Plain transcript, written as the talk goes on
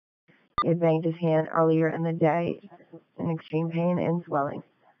He had banged his hand earlier in the day in extreme pain and swelling.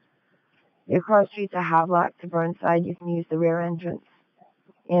 Across streets to Havelock to Burnside, you can use the rear entrance.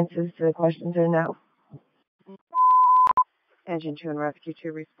 Answers to the questions are no. Engine 2 and Rescue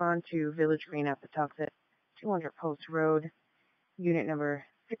 2 respond to Village Green at Patuxent, 200 Post Road, unit number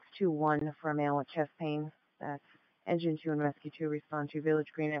 621 for a male with chest pain. That's Engine 2 and Rescue 2 respond to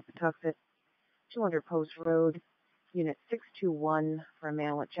Village Green at Patuxent, 200 Post Road, unit 621 for a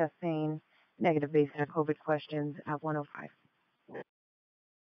male with chest pain, negative based on COVID questions at 105.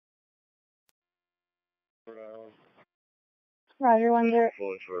 Rhode Island. Roger, 10.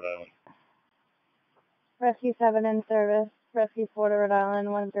 Rhode Island. Rescue 7 in service. Rescue 4 to Rhode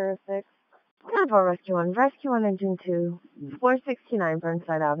Island, 106. 10-4 Rescue 1. Rescue 1 Engine 2, 469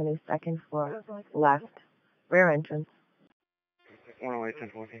 Burnside Avenue, second floor, left, rear entrance. 108,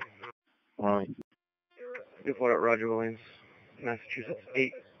 1014. 108. Report at Roger Williams, Massachusetts.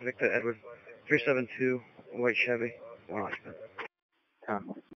 8, Victor Edward, 372, white Chevy, 1 occupant.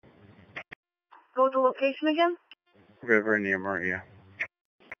 10. Go to location again? River near Maria.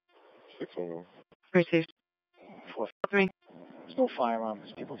 611. Received. 4-3. There's no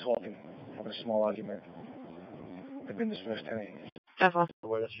firearms. People talking, having a small argument. They've been dismissed, 10-8. 10-4.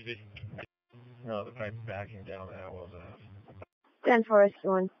 What SUV? No, the pipe backing down that was 10-4 Rescue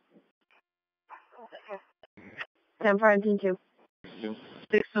 1. 10-4 Engine 2.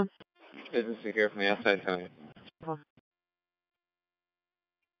 6-2. Business here from the outside tonight.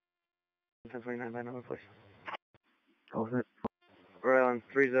 1029 by number, please. Hold it. Rhode Island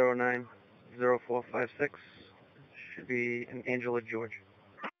 309-0456. Should be an Angela George.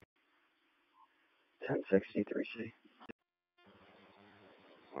 1063C.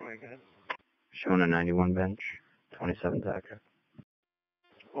 Oh my god. Showing a 91 bench. 27 Zacher.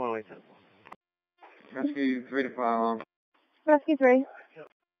 108. Rescue 3 to follow. Rescue 3.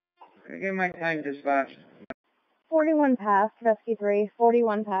 Can I get my time dispatch? 41 past. Rescue 3.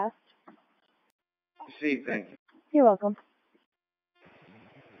 41 past. See, thank you. You're welcome.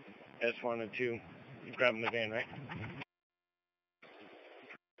 S1 and 2. You grabbing the van, right?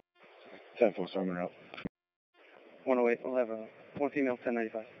 10-4, Sermon out. 108. We'll have one female,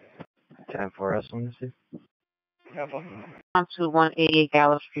 1095. 10-4 S1 to see. On to 188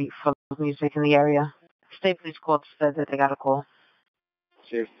 Gallup Street for music in the area. State Police called said that they got a call.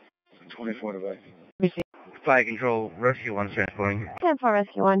 Chief, 24 to bay. Received. Fire control, rescue 1's transporting. 10-4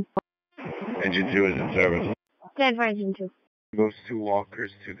 Rescue 1. Engine 2 is in service. 10-4 Engine 2. Those 2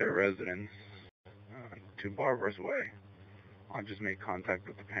 walkers to their residence, to Barbara's Way. I'll just make contact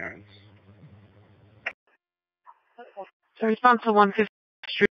with the parents. So respond to 150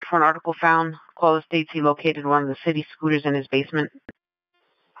 Street for an article found. Caller states he located one of the city scooters in his basement.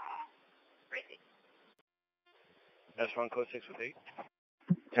 S1 code 6 with 8.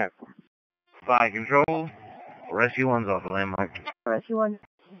 10-4. Fire control, rescue 1's off the landmark. Rescue 1.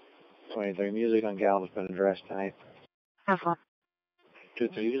 23, music on Gallup's been addressed tonight. 10-4.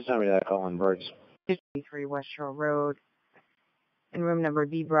 2-3, you just tell me that call on Birds. 53 West Shore Road. In room number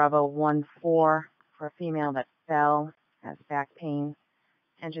B Bravo 14 for a female that fell, has back pain.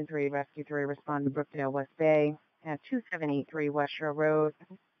 Engine 3, Rescue 3, respond to Brookdale West Bay at 2783 West Shore Road.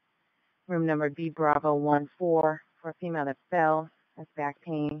 Room number B Bravo 14 for a female that fell, has back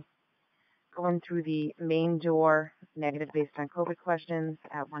pain. Going through the main door, negative based on COVID questions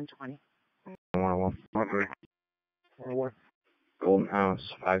at 120. 101. 101. Golden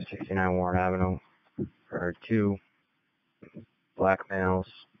House, 569 Warren Avenue. For 2 black males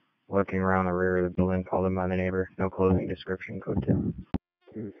looking around the rear of the building, called in by the neighbor. No closing description, code 2.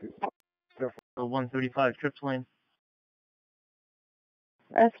 135 Trips Lane.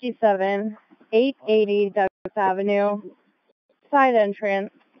 Rescue 7. 880 Douglas Avenue. Side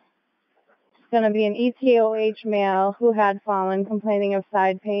entrance. It's going to be an ETOH male who had fallen complaining of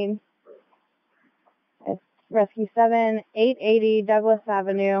side pain. It's Rescue 7. 880 Douglas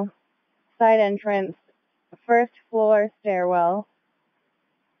Avenue. Side entrance. First floor stairwell.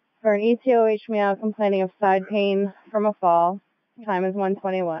 For an ETOH male complaining of side pain from a fall. Time is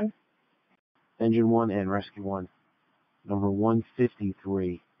 1:21. Engine 1 and Rescue 1. Number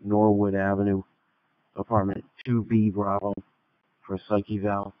 153, Norwood Avenue, apartment 2B Bravo, for a psych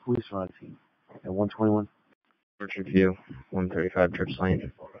eval. Police are on scene at 121. Orchard View, 135 Trips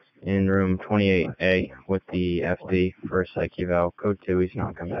Lane. In room 28A with the FD for a psych eval. Code 2, he's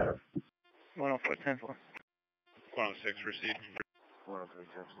not combative. 104 10-4. 106 received. 103,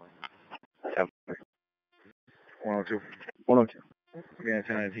 Trips Lane. 102. 102. Yeah,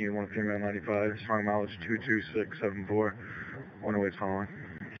 1019, 1 female 95, strong mileage 22674, 108 following.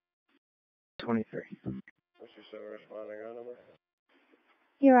 23. What's your service responding on number?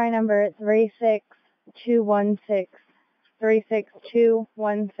 PI number 36216.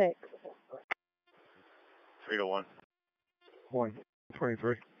 36216. 3 to 1.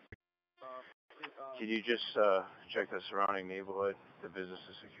 123. Can you just check the surrounding neighborhood? The business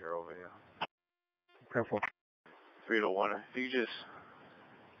is secure over here. 10-4. 3 to 1. If you just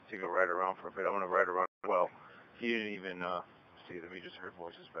take a ride around for a bit, I'm gonna ride around. Well, he didn't even see them. He just heard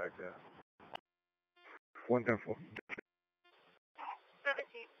voices back there. 1-4.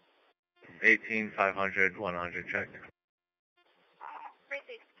 18, 500, 100, check.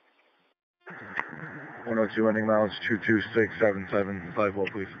 102 ending miles 22677. 5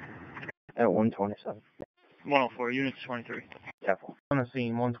 please. At 127. 104, units 23. Careful. On the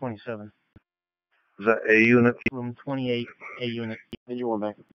scene, 127. Is that A unit? Room 28, A unit. Engine 1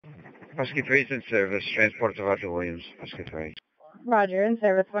 back. Rescue 3 is in service. Transport to Roger Williams. Rescue 3. Roger, in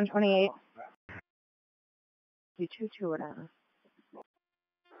service 128. You 2-2 whatever.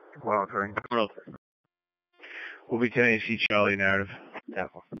 103. We'll be 10AC Charlie narrative.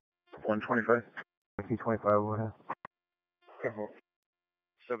 Careful. 125. 1925 over here. Careful.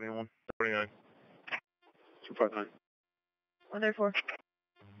 71, 49. 259. 134.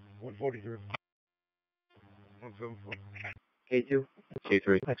 143. 174. K2.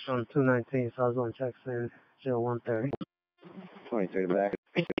 K3. Exxon 219, Southbound Jackson 0130. 23 back.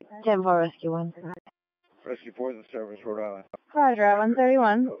 10-4, Rescue 1. Rescue 4 is in service, Rhode Island. Roger, at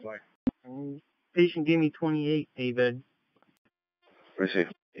 131. Patient gave me 28, A bed. Receive.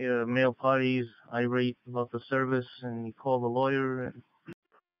 Male parties irate about the service, and he called the lawyer. And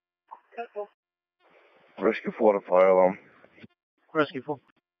Rescue 4 to fire alarm. Rescue 4.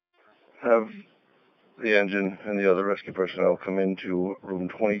 Have the engine and the other rescue personnel come into room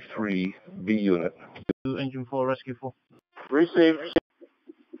 23, B unit. Engine 4, Rescue 4. Receive.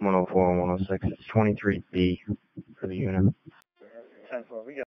 104 and 106. It's 23B for the unit. 10-4.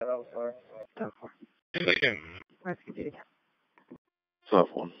 We got that out, sorry. 10-4. Rescue 2. Tough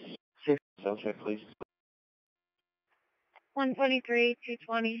one. Cell check, please. 123,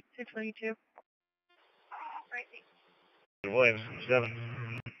 220, 222. Williams,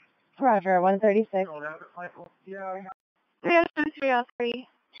 7. Roger, at 136. 303,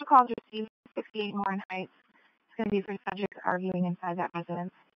 2 calls received, 68 Warren Heights. It's going to be for subjects arguing inside that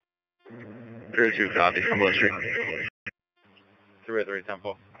residence. 32, copy. From Wood Street. 303, 10-4.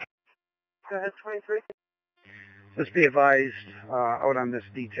 Go ahead, 23. Just be advised, out on this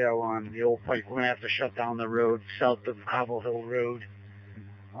detail on the old pipe, we're going to have to shut down the road south of Cobble Hill Road.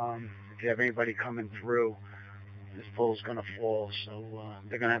 If you have anybody coming through, this pole's going to fall, so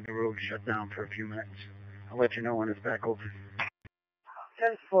they're going to have the road shut down for a few minutes. I'll let you know when it's back open.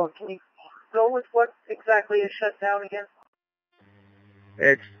 10-4, can you go with what exactly is shut down again?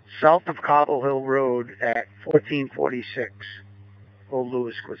 It's south of Cobble Hill Road at 1446, Old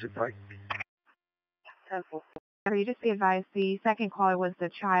Lewis Quizet Pike. 10-4. You just be advised, the second caller was the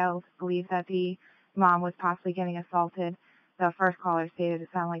child, believes that the mom was possibly getting assaulted. The first caller stated it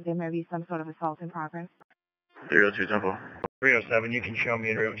sounded like there may be some sort of assault in progress. 302, 10-4. 307, you can show me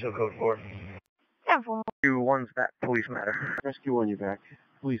in room till code 4. 10-4. Rescue 1's back, police matter. Rescue 1, you're back.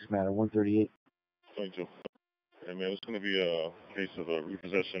 Police matter, 138. 22. Hey man, it's going to be a case of a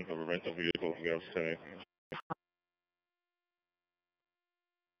repossession of a rental vehicle from Gales County.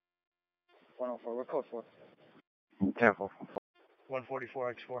 104, what code for? 10-4.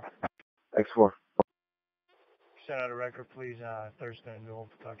 144, X4. X4. Send out a record, please, Thursday in Newell,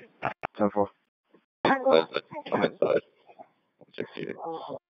 Pawtucket. 10-4. I'm inside. 168.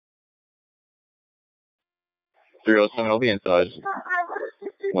 307, I'll be inside.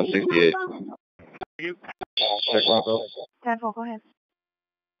 168. You? Check Rocco. 10-4, go ahead.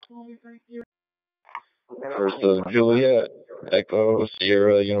 First of Juliet, Echo,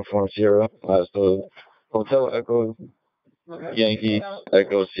 Sierra, Uniform Sierra. Last of Hotel Echo, Yankee,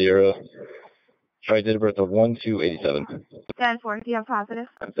 Echo, Sierra. Try date of birth of 1/2/87. 10-4, do you have positive?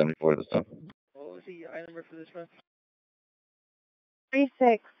 I'm 74 this time. What was the I number for this one?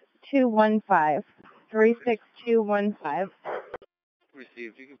 36215. 36215.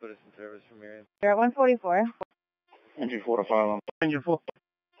 Received. You can put us in service from here. You're at 144. Engine 4 to fire alarm. Engine 4.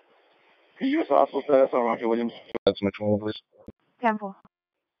 Can you use hospital status on Roger Williams? That's much more, please. 10-4.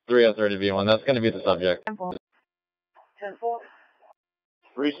 3 on 30 V1. That's going to be the subject. 10-4. 10-4.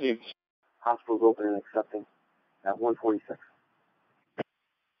 Received. Hospital's open and accepting at 146.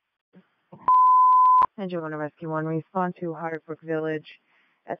 Engine 1 to Rescue 1, respond to Hardbrook Village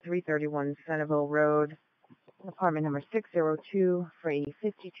at 331 Centerville Road, apartment number 602, for a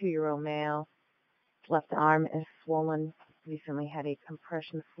 52-year-old male. Left arm is swollen, recently had a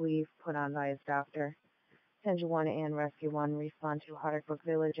compression sleeve put on by his doctor. Engine 1 and Rescue 1 respond to Hardwick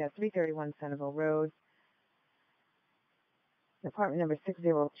Village at 331 Centerville Road. Apartment number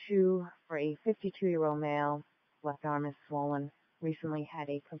 602 for a 52-year-old male. Left arm is swollen. Recently had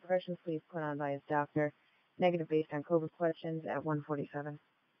a compression sleeve put on by his doctor. Negative based on COVID questions at 147.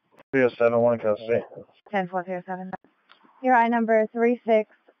 307, custody. 10-407. Your I number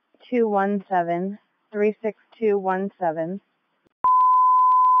 36217. 36217.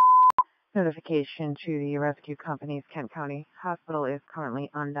 Notification to the rescue company's Kent County Hospital is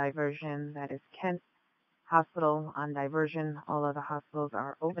currently on diversion. That is Kent Hospital on diversion. All other hospitals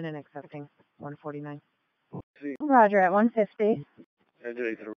are open and accepting. 149. Roger at 150.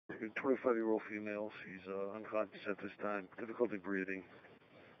 Engine 8, 25-year-old female. She's unconscious at this time. Difficulty breathing.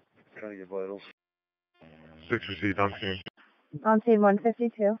 Trying to get vitals. 6 received on scene. On scene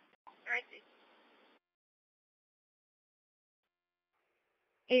 152.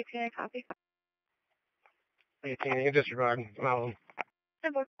 18, copy. 18, you disregard. Malum.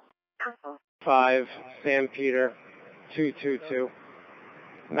 5, Sam Peter, 222.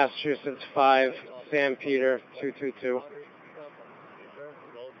 Massachusetts, 5, Sam Peter, 222.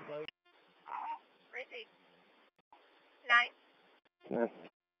 Receipt. 9. No.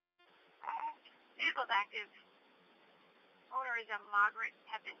 Vehicle's active. Owner is a Margaret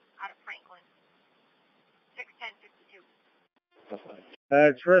Pepin out of Franklin. 61052.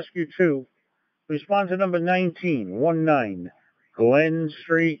 It's Rescue 2. Respond to number 1919 Glen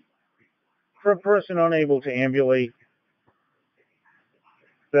Street for a person unable to ambulate.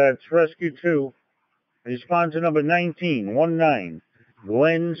 That's Rescue 2. Respond to number 1919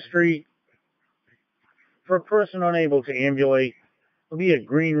 Glen Street for a person unable to ambulate. Will be a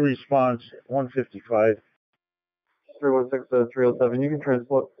green response at 155. 316 307, you can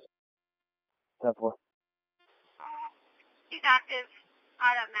transport. 10-4. He's active.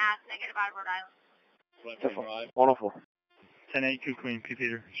 Out of Mass, negative out of Rhode Island. 104. 1082 Queen, P.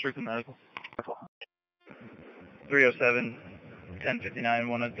 Peter, strictly medical. 307, 1059,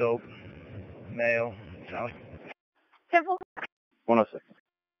 one adult, male, Sally. 10-4. 106.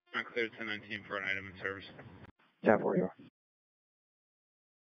 Not cleared 1019 for an item in service. 10-4, you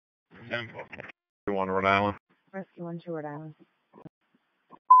 10-4. 1 Rhode Island. Rescue 1 to Rhode Island.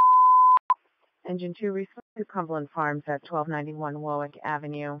 Engine 2 respond to Cumberland Farms at 1291 Warwick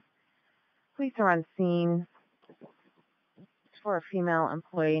Avenue. Police are on scene for a female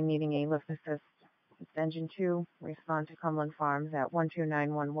employee needing a lift assist. It's Engine 2 respond to Cumberland Farms at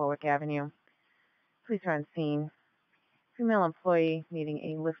 1291 Warwick Avenue. Police are on scene. Female employee needing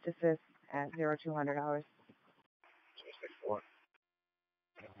a lift assist at 0200 hours.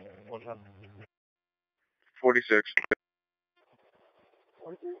 46.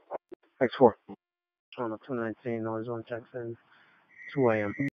 X4. On the 219, noise 1 checks in. 2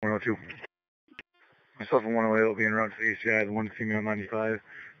 a.m. 102. Myself and 108 will be en route to the ACI. The one female 95.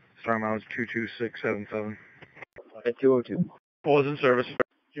 Starting mileage 22677. At 202. Pause in service.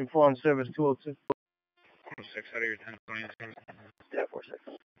 June 4 on service 202. 6 out of your 1020 in service.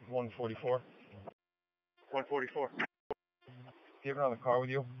 10-4-6. 144. 144. Do you have another car with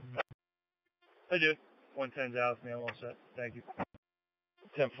you? I do. 110's out, man, all set. Thank you.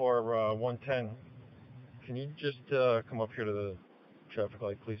 10-4, 110. Can you just come up here to the traffic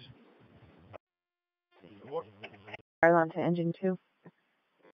light, please? Alarm to Engine 2.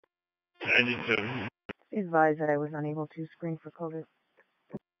 Engine 2. Be advised that I was unable to screen for COVID.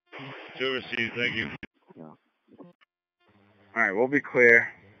 2 received, thank you. Alright, we'll be clear.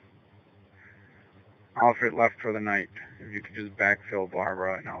 Alfred left for the night. If you could just backfill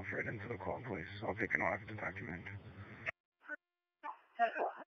Barbara and Alfred into the call, please. I'll take an order to document.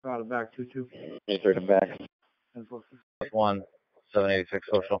 Brought it back 2-2. 23 to back. 1, 786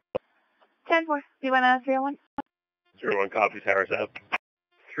 social. 10-4. Do you want a 301? 01 copies, Harris Ave.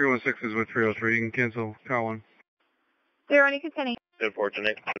 316 is with 303. You can cancel car 1. 01, you continue. 10-4,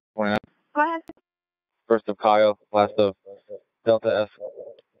 29. Go ahead. First of Kyle, last of Delta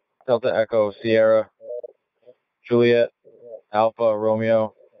Echo Sierra, Juliet, Alpha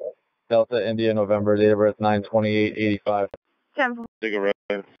Romeo, Delta India November, date of birth 9/28/85. 10-4. Cigarette.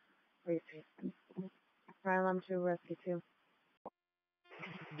 Alarm to Rescue 2.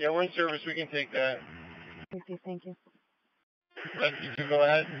 Yeah, we're in service. We can take that. Thank you. You can go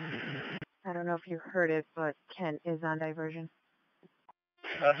ahead. I don't know if you heard it, but Kent is on diversion.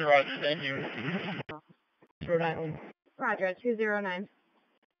 That's right. Thank you. Rhode Island. Roger, at 209.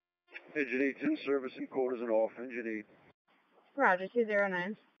 Engine 8's in service and quarters and off. Engine 8. Roger,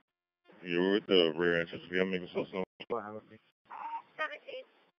 209. You're with the rear entrance. We haven't made so soon. 17.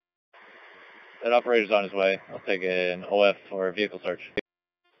 That operator's on his way. I'll take an OF for a vehicle search.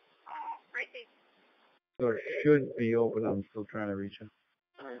 Receipt. Door should be open. I'm still trying to reach him.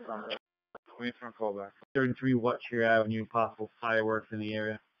 Waiting for a call back. 33 Watcher Avenue, possible fireworks in the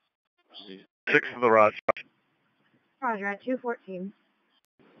area. 6 to the Rod. Roger, at 214.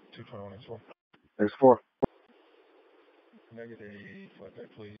 221 X4. X4. Negative, flatback,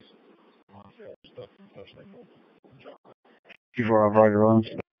 please. Stuff, touchdown. Q4 off, Roger, Williams.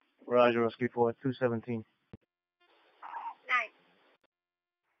 Roger, Rescue 4, 217.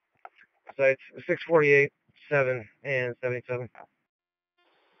 Sites 648, 7, and 77.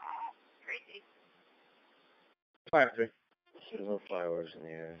 5-3. There's no fireworks in the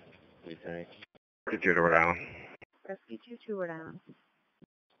air. Lieutenant. Get you to Rhode Island. Rescue 2, Rhode Island.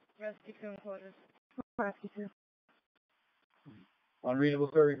 Rescue 2 in quarters. Rescue 2. Unreadable,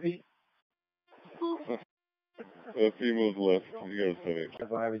 sir, repeat. Female's left. You gotta say it.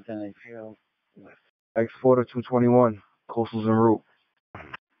 5 10 X4 to 221. Coastals en route.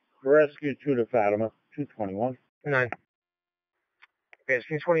 Rescue 2 to Fatima, 221. 9. Okay,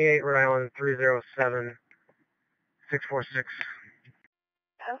 it's 28, Rhode Island, 307, 646.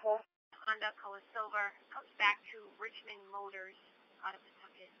 10-4. Honda color silver comes back to Richmond Motors out of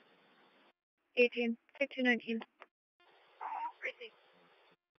Pawtucket. 18, 6219. Racing.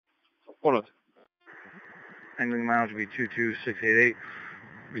 Hold on. Handling miles will be 22688.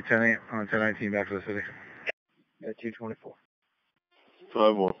 Be 10 on 1019 back to the city. At 224.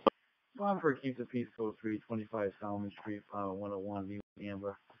 5-1. One for Keep the Peace Code 325 Solomon Street, 101 View,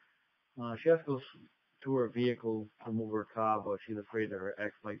 Amber. She has to go to her vehicle to move her car, but she's afraid that her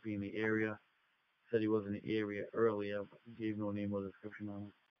ex might be in the area. Said he was in the area earlier, but gave no name or description on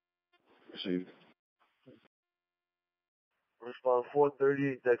it. Received. Respond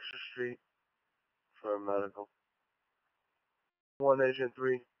 438 Dexter Street for medical. 1 Agent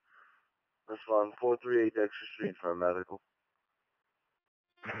 3. Respond 438 Dexter Street for medical.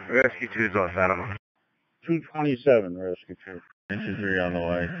 Rescue 2's off Fatima. 227, Rescue 2. Engine 3 on the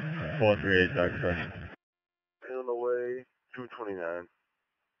way. 438 Dexter. On the way, 229.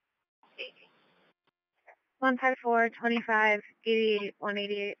 154, 25, 88,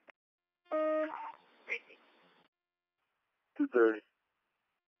 188. 230.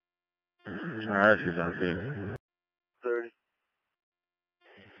 Rescue's on scene. 30.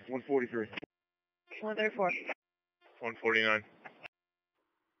 143. 134. 149.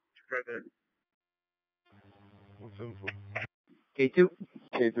 Right there. K2.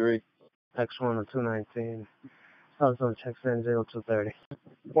 K3. X1 to 219. Southzone checks in 0230.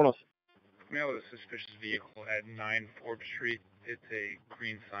 Male with a suspicious vehicle at 9 Forbes Street. It's a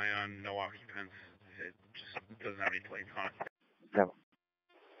green Scion, no occupants. It just doesn't have any plates on it. No.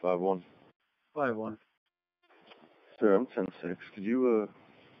 5-1. 5-1. Sir, I'm 10-6. Could you,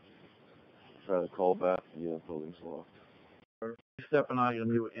 try to call back? The building's locked. Stepping out, you'll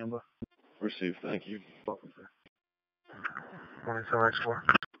meet with Amber. Received. Thank you. Welcome, sir. 1 X4.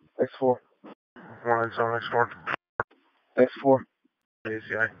 X4. 1 X4. X4.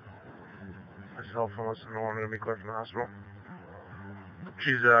 ACI. Myself and Listen Norman going to be clear from the hospital.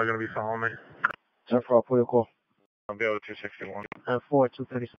 She's going to be following me. 10-4, pull your call. I'll be able to 261. 4,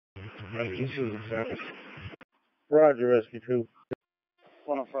 236. Rescue 2 is in service. Roger, Rescue 2.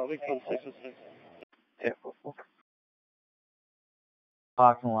 104, we code 606. Yeah.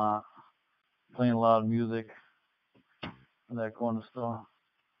 Parking lot. Playing loud music in that corner store.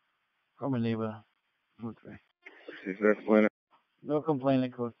 From a neighbor. Code 3. See if that's planning. No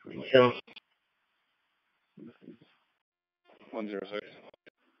complaining, code 3. Sure. 106.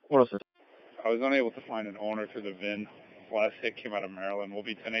 What else is I was unable to find an owner to the VIN. Last hit came out of Maryland. We'll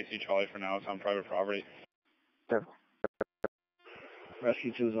be 10 AC Charlie for now. It's on private property.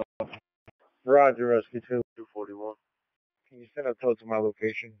 Rescue 2's off. Roger, Rescue 2. 241. Can you send a tow to my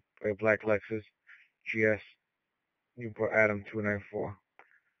location for a black Lexus GS Newport Adam 294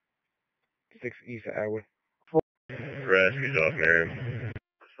 6 East of Atwood? Rescue's off, Miriam.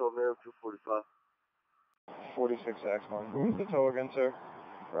 So, man, 245. 46X1. Who's the tow again, sir?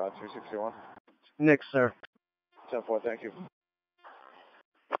 Rod 261. Nick, sir. 10-4, thank you.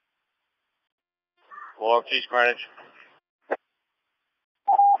 Walk, East Greenwich.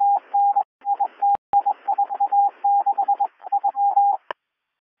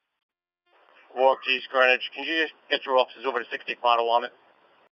 Walk, East Greenwich. Can you just get your officers over to 60 Potawatomi?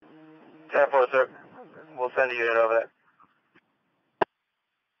 10-4, sir. We'll send a unit over there.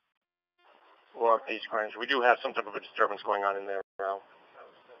 Walk, East Greenwich. We do have some type of a disturbance going on in there now.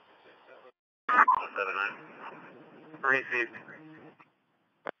 7-9. Received.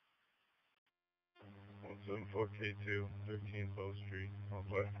 174K2, 13 Bow Street,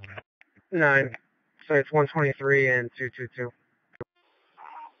 Northwest. 9. Sites 123 and 222.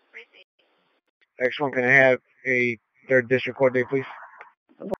 X1, can I have a 3rd District Court date, please?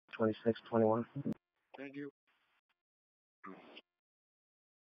 2621. Thank you.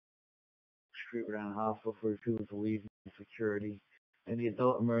 Street Round Hospital for refusal to leave security. In the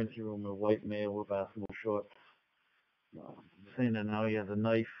adult emergency room, a white male with basketball shorts. Saying that now he has a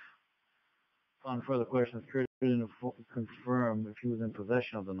knife. On further questions, Curtis didn't confirm if he was in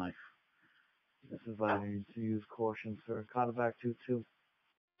possession of the knife. This is why I need to use caution, sir. Cotterback 2-2.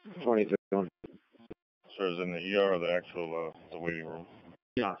 23. Sir, is in the ER or the actual the waiting room?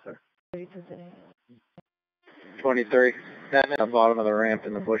 Yeah, sir. 23. That man at the bottom of the ramp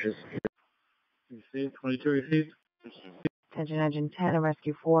in the bushes. Received. 22 received. Attention Engine 10 and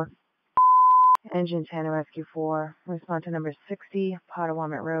Rescue 4. Engine 10 and Rescue 4. Respond to number 60,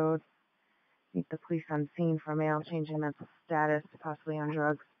 Potawatomi Road. Meet the police on scene for a male changing mental status, possibly on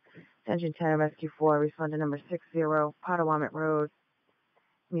drugs. Engine 10 and Rescue 4. Respond to number 60, Potawatomi Road.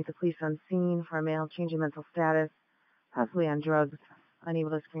 Meet the police on scene for a male changing mental status, possibly on drugs, unable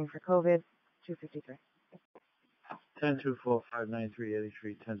to screen for COVID. 253. 10-2-4, 593 Eddie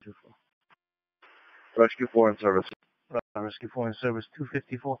Street, 10-2-4. Rescue 4 in service. Rescue 4 in service,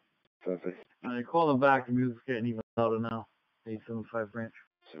 254. Perfect. They call them back, the music's getting even louder now. 875 branch.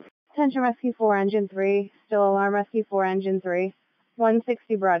 Attention Rescue 4, Engine 3. Still alarm Rescue 4, Engine 3.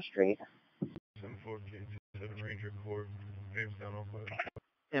 160 Broad Street. 7-4, 7 Ranger Corps, names down on fire.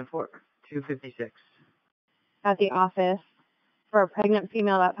 10-4, 256. At the office for a pregnant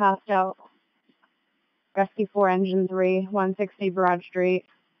female that passed out. Rescue 4, Engine 3, 160 Broad Street.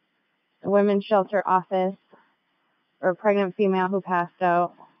 The Women's Shelter office for a pregnant female who passed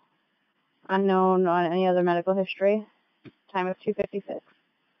out. Unknown on any other medical history. Time of 2:56.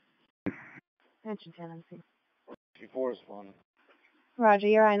 Attention 10 on scene. Rescue 4 responding. Roger,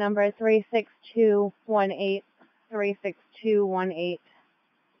 your I number is 36218. 36218.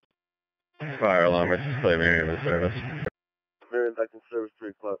 Fire alarm, it's claiming in service. Very active service 3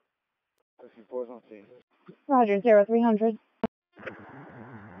 o'clock. Rescue 4 is on scene. Roger, 0300.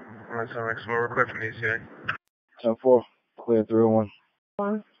 Alright, so next more request from ECA. 10-4. Clear 301.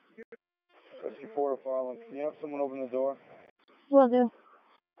 1. Rescue 4 to Farland. Can you have someone open the door? Will do.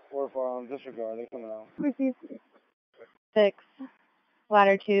 4 to Farland, disregard, they're coming out. Receive. 6.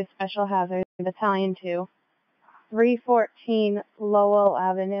 Ladder 2, Special Hazard, Battalion 2. 314 Lowell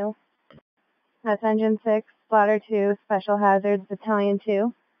Avenue. That's Engine 6, Ladder 2, Special Hazards, Battalion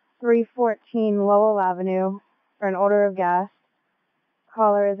 2. 314 Lowell Avenue for an order of gas.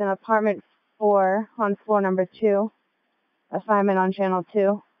 Caller is in apartment 4 on floor number 2. Assignment on channel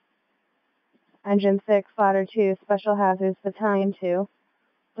 2. Engine 6, Ladder 2, Special Hazards, Battalion 2.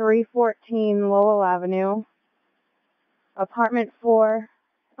 314 Lowell Avenue. Apartment 4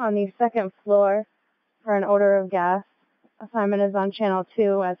 on the 2nd floor for an order of gas. Assignment is on channel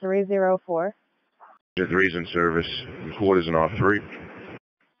 2 at 304. Engine 3's in service. Quarters in R3.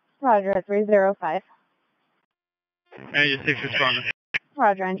 Roger at 305. Engine 6 responding.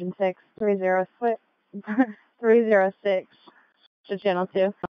 Roger, Engine 6, 306 to channel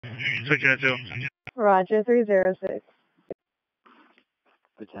 2. Switching it to. Roger, 306.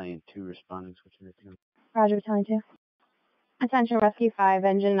 Battalion 2 responding, switching it to. Roger, Battalion 2. Attention Rescue 5,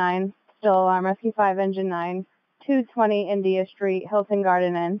 Engine 9. Still alarm, Rescue 5, Engine 9. 220 India Street, Hilton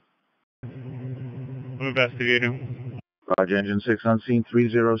Garden Inn. I'm investigating. Roger, Engine 6 on scene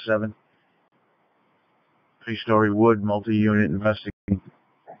 307. 3-story wood, multi-unit investigating.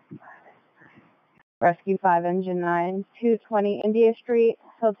 Rescue 5, Engine 9. 220 India Street,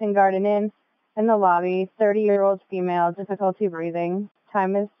 Hilton Garden Inn. In the lobby, 30-year-old female, difficulty breathing.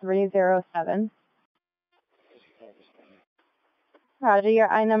 Time is 3:07. Roger,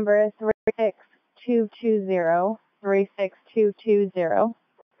 your I number is 36220. 36220.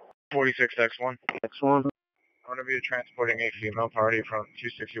 46 X1. X1. I'm going to be transporting a female party from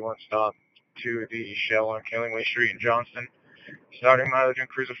 261 stop to the Shell on Killingly Street in Johnston. Starting mileage in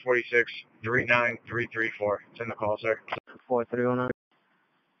Cruiser 46, 39334. It's in the call, sir. 4309.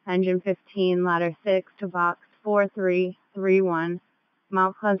 Engine 15, ladder 6 to box 4331,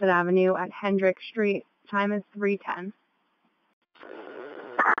 Mount Pleasant Avenue at Hendrick Street. Time is 3:10.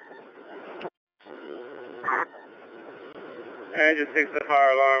 Engine 6, the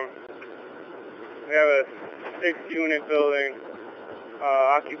fire alarm. We have a 6-unit building,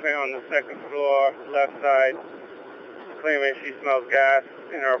 occupant on the 2nd floor, left side, claiming she smells gas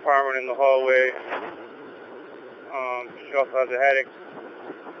in her apartment in the hallway. She also has a headache.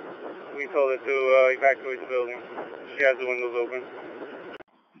 We told her to evacuate the building. She has the windows open.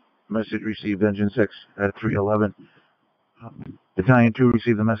 Message received, Engine 6 at 311. Battalion 2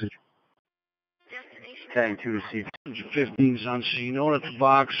 received the message. Battalion 2 received. Engine 15's on scene. Owner at the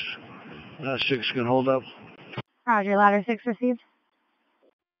box. 6 can hold up. Roger, ladder 6 received.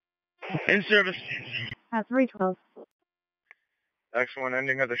 In service. 312. X1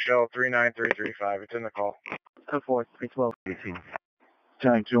 ending of the shell 39335. It's in the call. 10-4, 312. 18.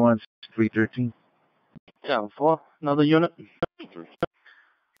 Time 2 on 313. 10-4, another unit.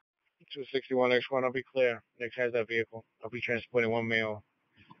 261 X1, I'll be clear. Nick has that vehicle. I'll be transporting one male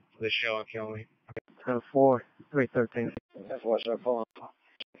for the shell and killing me. 10-4, 313. 10-4, start pulling.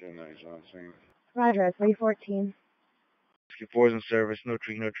 2-9 on scene. Roger, 314. 64 is in service. No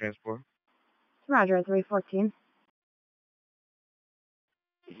treat, no transport. Roger, 314.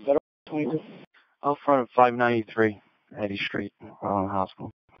 Out front of 593, 80 Street, Rhode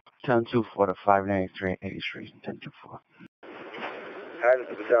Hospital. 10-2 for the 593, 80 Street, 10-2-4. Hi, this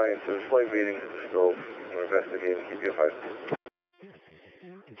is Battalion 2. Flight meeting. So, we're investigating. Keep you five.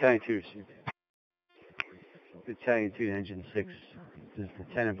 Battalion 2 received. Battalion 2 Engine 6. Does the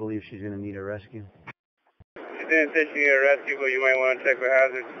lieutenant believe she's going to need a rescue? She didn't say she needed a rescue, but you might want to check for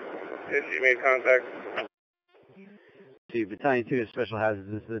hazards if she made contact. See, Battalion 2 is Special Hazards.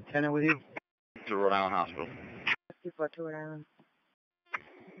 Is the lieutenant with you? To Rhode Island Hospital. 64 to Rhode Island.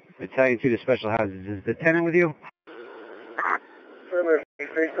 Battalion 2 to Special Hazards. Is the lieutenant with you? Affirmative.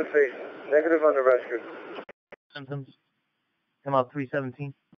 Face to face. Negative on the rescue. Symptoms. Come out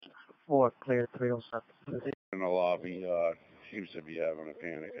 317. 4, clear, 307. In the lobby, seems to be having a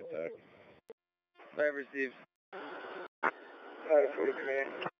panic attack. I received. Ladder 2 to command.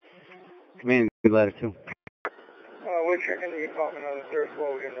 Command, good ladder 2. We're checking the apartment on the 3rd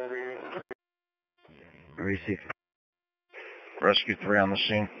floor. We're getting a reading. Receive. Rescue 3 on the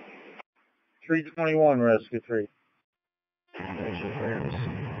scene. 321, Rescue 3.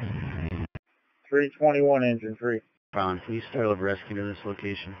 321, Engine 3. Ron, can you start over rescue to this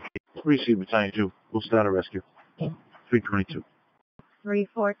location? Receive Battalion 2. We'll start a rescue. 322.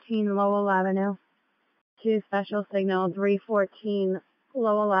 314 Lowell Avenue. 2 special signal, 314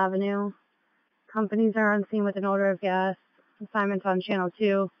 Lowell Avenue. Companies are on scene with an odor of gas. Assignments on channel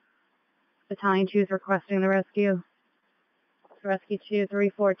 2. Battalion 2 is requesting the rescue. Rescue 2,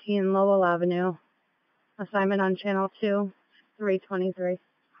 314 Lowell Avenue. Assignment on channel 2, 323.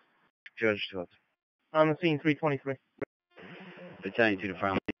 Judge to it. On the scene 323. Battalion 2 to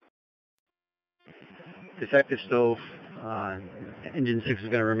file. Detective Stove, Engine 6 is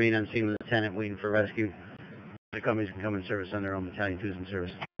going to remain on scene with the lieutenant waiting for rescue. The companies can come in service on their own. Battalion 2 is in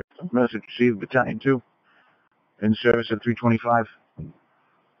service. Message received, Battalion 2. In service at 325.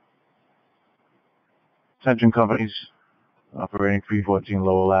 Attention companies operating 314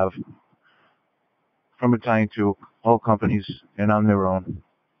 Lowell Ave. From Battalion 2, all companies and on their own.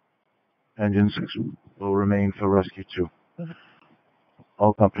 Engine 6 will remain for Rescue 2.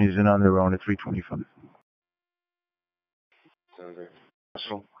 All companies and on their own at 325.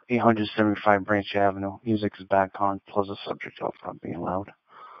 So, 875 Branch Avenue. Music is back on. Plaza subject out front being loud.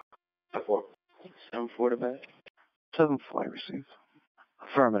 7-4 to bed. 7-4 I receive.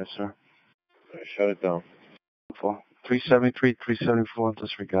 Affirmative, sir. Shut it down. 4. 373, 374.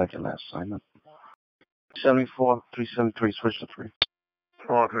 Disregard your last assignment. 74, 373. Switch to 3.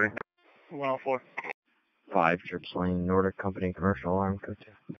 103. 104. 5 Trips Lane, Nordic Company, Commercial Alarm Code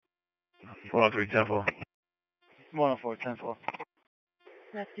 2. 103, 10-4. 104, 10-4.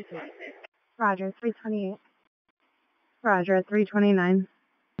 Roger, 328. Roger, 329.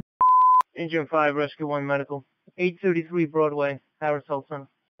 Engine 5, Rescue 1 Medical. 833 Broadway, Harris Health Center.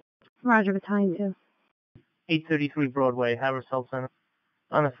 Roger, Battalion 2. 833 Broadway, Harris Health Center.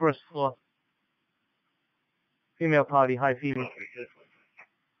 On the 1st floor. Female party, high fever.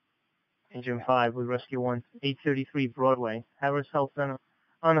 Engine 5 with Rescue 1. 833 Broadway, Harris Health Center.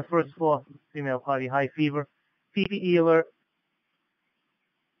 On the 1st floor. Female party, high fever. PPE alert.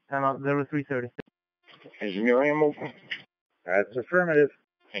 Time out 0330. Engineering open. That's affirmative.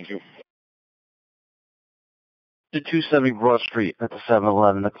 Thank you. To 270 Broad Street at the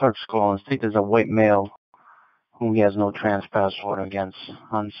 7-Eleven. The clerk's calling. State there's a white male whom he has no trespass order against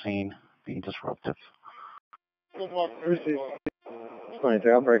on scene, being disruptive. 23,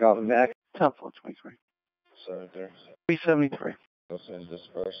 I'll break off and back. 10-4-23. Sorry, there. 373. This is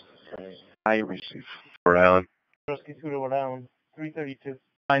dispersed. I receive. Rhode Island. Rescue 2 to Rhode Island. 332.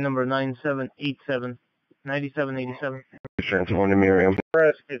 Line number 9787. 9787. Transfer 1 to Miriam.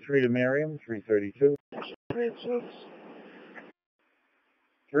 Rescue 3 to Miriam. 332.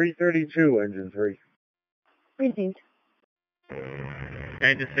 332, Engine 3. Received.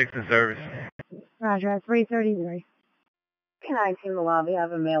 Engine 6 in service. Roger, 333. Can I in the lobby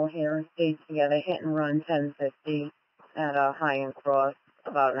have a male here stayed together, hit and run 1050 at a high-end cross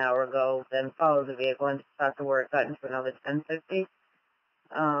about an hour ago, then followed the vehicle and talked to where it got into another 1050.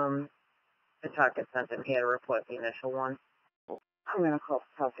 Pawtucket sent in here to report the initial one. I'm going to call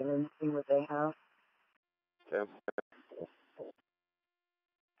Pawtucket and see what they have. Okay.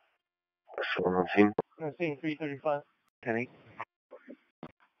 Sure, on scene. I'm seeing 335. 10-8.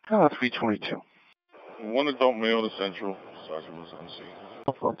 322. One adult male to Central. Sergeant was on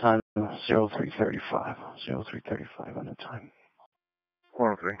scene. Full time 0335. 0335 on the time.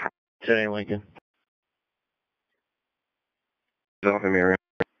 103. 10-8 Lincoln. Off in area.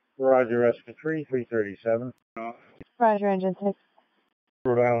 Roger, Rescue 3, 337. Roger, engine 6.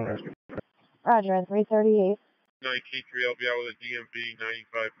 Rhode Island Rescue. Roger, at 338. 9K3, I'll be out with a DMV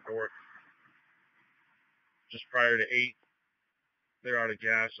 95 North. Just prior to 8. They're out of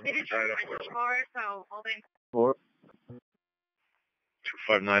gas. I'm going to try it up. So holding.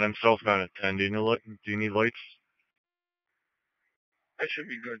 259, I'm southbound at 10. Do you need lights? I should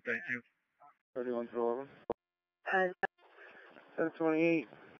be good, thank you. 31 to 11. 1028,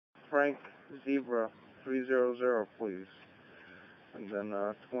 Frank Zebra 300, please. And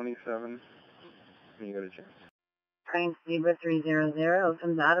then 27, when you get a chance. Frank Zebra 300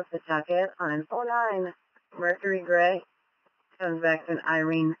 comes out of Pawtucket on 09 Mercury Gray. Comes back to an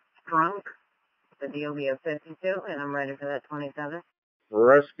Irene Strunk, the DOB of 52, and I'm ready for that 27.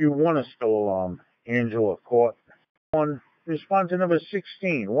 Rescue 1 is still alarmed. Angela Court. 1. Respond to number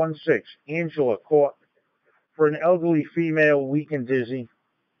 16, 16, Angela Court, for an elderly female, weak and dizzy.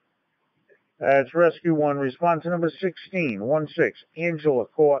 That's Rescue 1. Respond to number 16, 16, Angela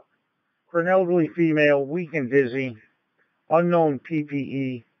Court, for an elderly female, weak and dizzy, unknown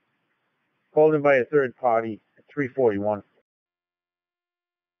PPE, called in by a third party at 341.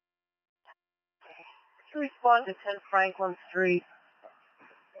 Respond to 10 Franklin Street.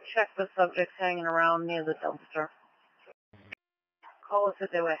 Check the subjects hanging around near the dumpster. Call said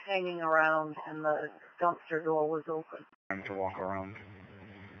they were hanging around and the dumpster door was open. Time to walk around.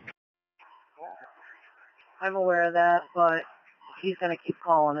 I'm aware of that, but he's going to keep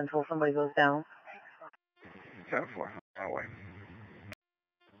calling until somebody goes down. 10-4, that way.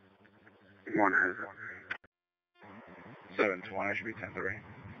 1 has 7-1, I should be 10-3.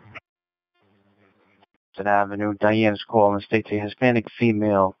 Avenue. Diane's calling states a Hispanic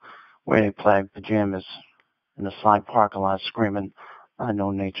female wearing plaid pajamas in the side parking lot screaming,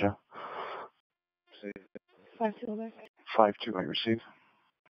 unknown nature. 5-2 back. 5-2, I receive.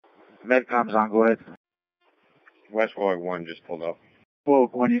 Medcom's on, go ahead. West Warwick 1 just pulled up. Well,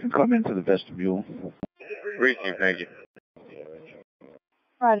 when you can come into the vestibule. Receive, thank you.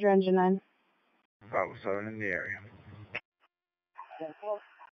 Roger, engine 9. 507 in the area.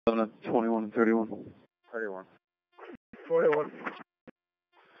 21 and 31. 31. 41.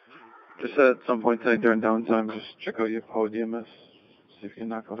 Just at some point tonight during downtime, just check out your power DMS. See if you can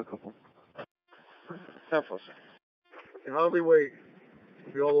knock out a couple. 10-4, sir. Can hardly wait.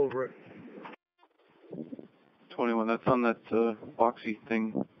 Be all over it. 21, that's on that boxy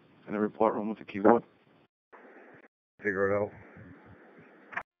thing in the report room with the keyboard. Figure it out.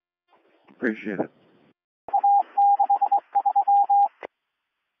 Appreciate it.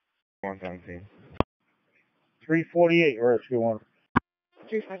 117. 348, Rescue 1.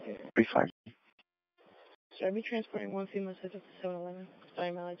 352. 3-5. Should I be transporting one female subject to 711?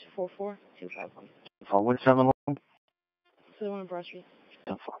 Starting mileage 44251. Forward 7 long. To the one in Broad Street.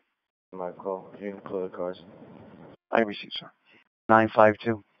 10-4. My call. You can clear the cars. I receive, sir.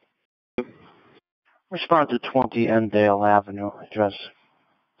 952. Respond to 20 Endale Avenue. Address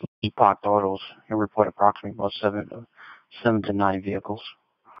parked autos. You report approximately about 7 to 9 vehicles.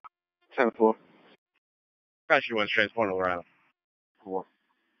 10-4. Rescue 1's transporting around. 4.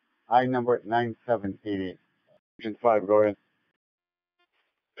 I number 9788. Engine 5, go ahead.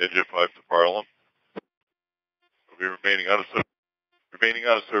 Engine 5 to Harlem. We'll be remaining out of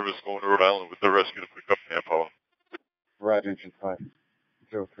service going to Rhode Island with the rescue to pick up manpower. Roger, engine 5.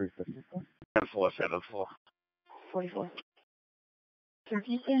 0354. 10-4, 7-4. 44. Sir,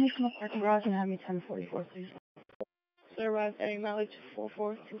 can you stay next to my parking garage and have me 1044, please? Sir, arrived at mileage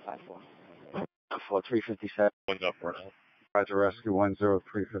 44254. 357. One's up right now. Roger, Rescue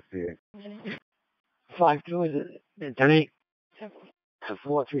 10358. 5-2, is it? 10-8.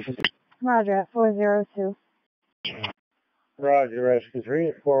 10-4. 350. Roger, at 402. Roger, Rescue 3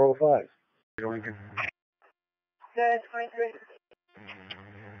 at 405. Lincoln. Good, 23.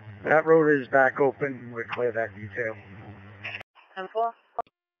 That road is back open. We'll clear that detail. 10-4.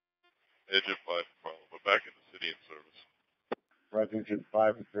 Engine 5 to Harlem. We're back in the city in service. Roger, engine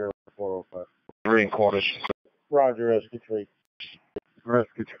 5 at 0405. 3 and quarters. Roger, Rescue 3.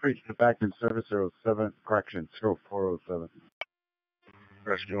 Rescue 3 back in service 07, correction, 0407.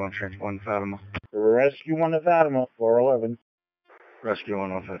 Rescue 1, transporting Fatima. Rescue 1 at Fatima, 411. Rescue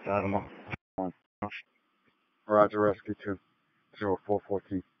 1 off at Fatima. Roger, Rescue 2,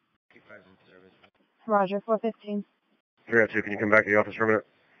 0414. Roger, 415. 302, can you come back to the office for a minute?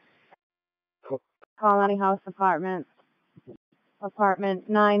 Colony House Apartments. Apartment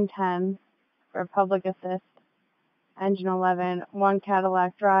 910 for public assist. Engine 11, 1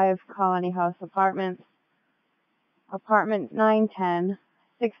 Cadillac Drive, Colony House Apartments. Apartment 910,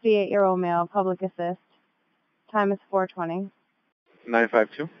 68-year-old male, public assist. Time is 4:20.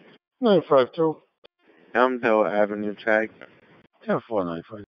 952. 952. Elmdale Avenue tag.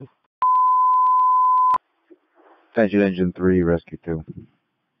 10495. Attention Engine 3, Rescue 2.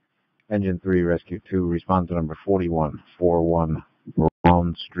 Engine 3, Rescue 2, respond to number 4141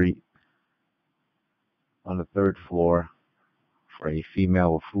 Brown Street on the 3rd floor for a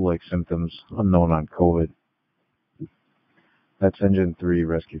female with flu-like symptoms unknown on COVID. That's Engine 3,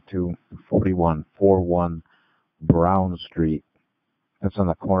 Rescue 2, 4141 Brown Street. That's on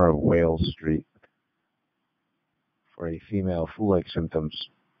the corner of Wales Street for a female flu-like symptoms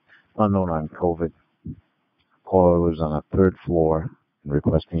unknown on COVID. Caller lives on the 3rd floor and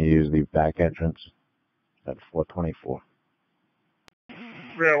requesting you use the back entrance at 424.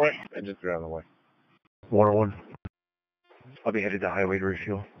 Railway. Engine 3 on the way. 101. I'll be headed to highway to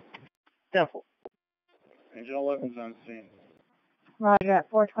refuel. Careful. Engine 11's on scene. Roger, at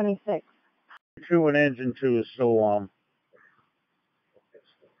 4:26. 2 and Engine 2 is still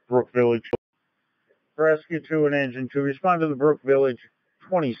Brook Village. Rescue 2 and Engine 2, respond to the Brook Village,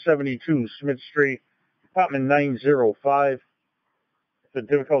 2072 Smith Street, apartment 905. For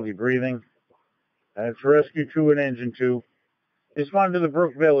difficulty breathing. That's Rescue 2 and Engine 2. Respond to the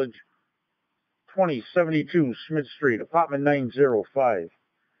Brook Village, 2072 Smith Street, apartment 905.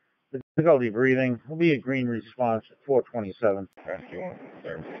 For difficulty breathing, will be a green response at 427. Rescue 1,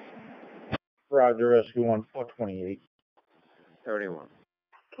 sir. Roger, Rescue 1, 428. 31.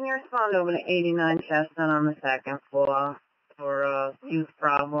 Can you respond over to 89 Chestnut on the 2nd floor for a youth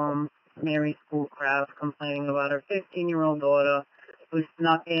problem? Mary Schoolcraft complaining about her 15-year-old daughter who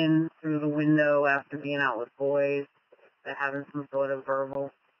snuck in through the window after being out with boys. They're having some sort of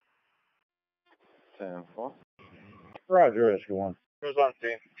verbal. 10-4. Roger, Rescue 1. Who's on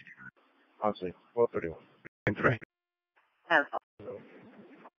scene? On scene, 431. And 3. 10-4.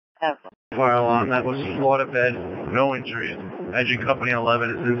 10-4. Fire alarm, that was waterbed, no injuries. Engine Company 11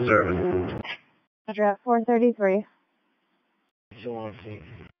 is in service. Roger, at 4:33. Still on scene.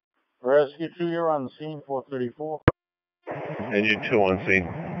 Rescue 2, you're on the scene, 434. Engine 2 on scene.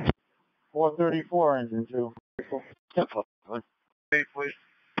 434, Engine 2. Hey, please.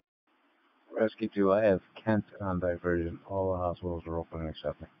 Rescue 2, I have Kent on diversion. All the hospitals are open and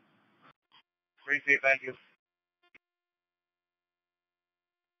accepting. Appreciate it, thank you.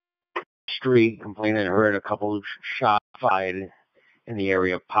 Street, complaining heard a couple of shots fired in the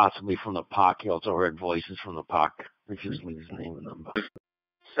area, possibly from the park. He also heard voices from the park. He just leaves his name and number.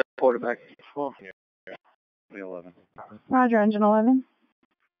 Set quarterback. 12. Yeah. 11. Roger, Engine 11.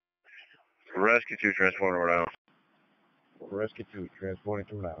 Rescue 2, transporting Rhode Island. Rescue 2, transporting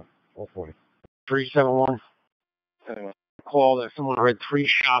to Rhode Island. 440. 371. Anyone. Call that someone heard 3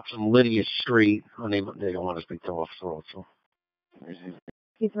 shots on Lydia Street. And they don't want to speak to Officer also.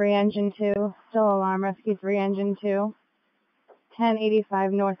 Rescue 3, Engine 2. Still alarm, Rescue 3, Engine 2.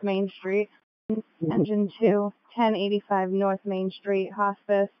 1085 North Main Street. Engine 2, 1085 North Main Street,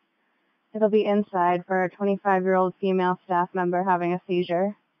 hospice. It'll be inside for a 25-year-old female staff member having a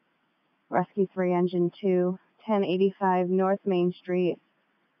seizure. Rescue 3, Engine 2, 1085 North Main Street.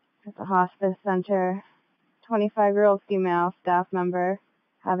 At the hospice center. 25-year-old female staff member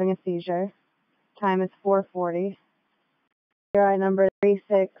having a seizure. Time is 4:40. URI number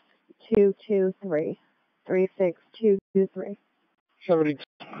 36223. 36223. 72.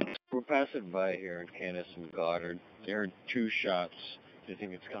 We're passing by here in Canis and Goddard. They heard 2 shots. They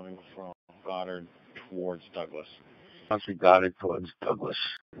think it's coming from Goddard towards Douglas. Once we got it towards Douglas.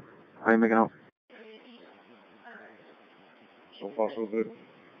 How you making out? So far, so good.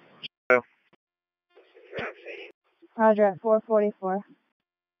 Roger, at 4:44.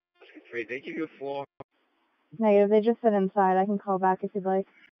 3, they give you a floor. Negative, they just sit inside. I can call back if you'd like.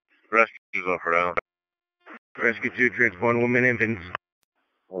 Rescue's off Rhode Island. Rescue 2, transporting women and infants.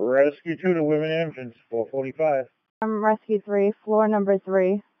 Rescue 2 to women infants, 445. Rescue 3, floor number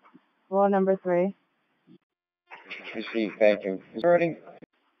 3. Floor number 3. Receive, thank you. Is it ready?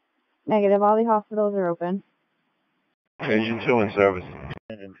 Negative, all the hospitals are open. Engine 2 in service.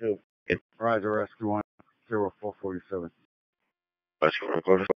 Engine 2. Roger, Rescue 1, 0447. Rescue 1,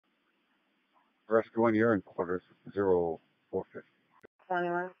 quarters. Rescue 1, you're in quarters, 0450.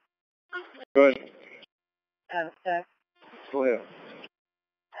 21. Good. Out of check. Still here.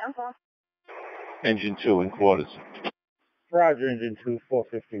 10-4. Engine 2 in quarters. Roger, engine 2,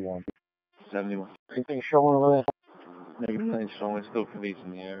 451. 71. Anything showing over there? Negative 9 showing, still police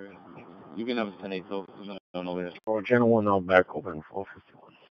in the area. You can have a 10-8 though, there's no over there. Or Channel 1 now back open,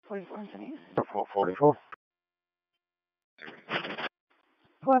 451. 44 and 10. 444.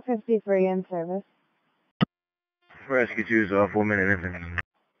 453 in service. Rescue 2's off, 1 minute in.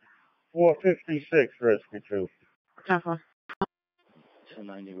 456, Rescue 2. 10-4.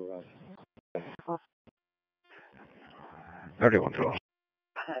 1090 garage. 3112.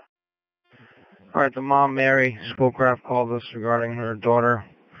 Alright, the mom, Mary, Schoolcraft called us regarding her daughter.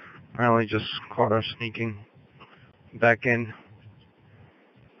 Apparently just caught her sneaking back in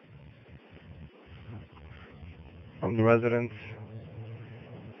from the residence.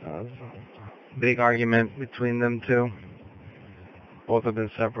 Big argument between them two. Both have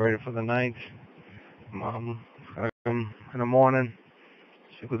been separated for the night. Mom got to come in the morning.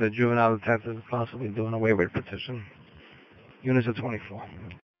 Speak with the juvenile detective, possibly doing a waiver petition. Units of 24.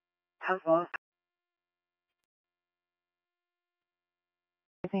 Helpful.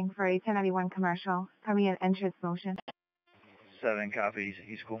 I think for a 1091 commercial, coming in entrance motion. 7 copies,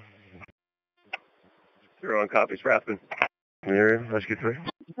 he's cool. 0 on copies, Rathman. Area, Rescue 3.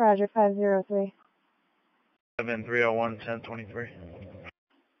 Roger, 503. 7301, 1023.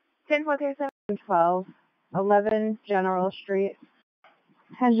 10-437. 12, 11 General Street.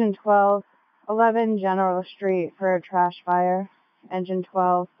 Engine 12, 11 General Street for a trash fire. Engine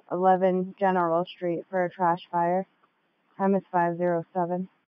 12, 11 General Street for a trash fire. Premise 507.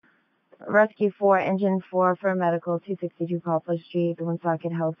 Rescue 4, Engine 4 for medical, 262 Poplar Street, the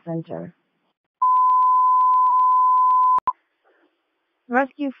Woonsocket Health Center.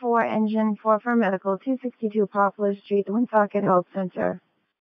 Rescue 4, Engine 4 for medical, 262 Poplar Street, the Woonsocket Health Center.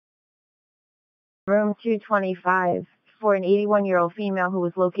 Room 225 for an 81-year-old female who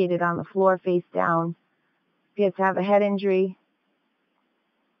was located on the floor face down. Appears to have a head injury.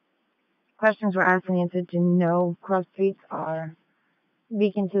 Questions were asked and answered to no. Cross streets are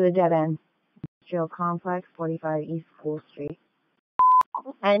Beacon to the Dead End. Industrial Complex, 45 East School Street.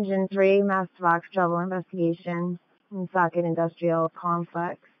 Engine 3, Masterbox Trouble Investigation, Woonsocket Industrial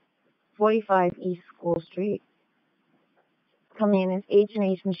Complex, 45 East School Street. Coming in is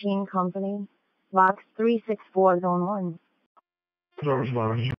H&H Machine Company, Box 364, Zone 1.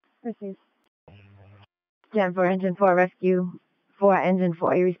 Received. 10 for Engine 4 Rescue. 4 Engine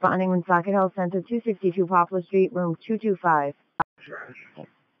 4, you responding Woonsocket Health Center, 262 Poplar Street, room 225.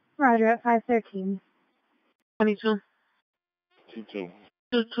 Roger, at 513. 22. 2-2.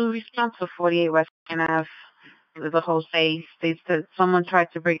 To response to 48 West Ave, the Jose states that someone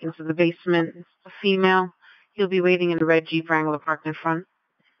tried to break into the basement. It's a female. He'll be waiting in the red Jeep Wrangler parked in front.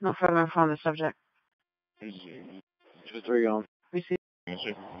 No further info on the subject. 2-3 on. Receive. Yes,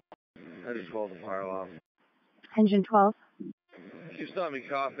 sir. I just called the fire alarm. Engine 12. You saw me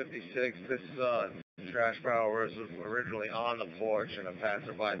car 56. This trash barrel was originally on the porch and a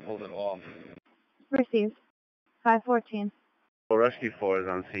passerby pulled it off. Received. 514. Rescue 4 is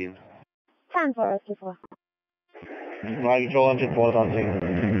on scene. 10 for Rescue 4. Flight control engine 4 is on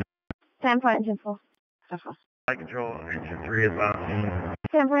scene. 10 for Engine 4. Flight control engine 3 is on scene.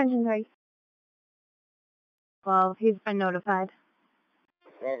 10 for Engine 3. 12, he's been notified.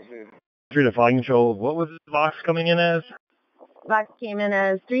 3 to flight control. What was the box coming in as? Box came in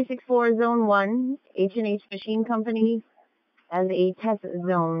as 364 Zone 1, H&H Machine Company, as a test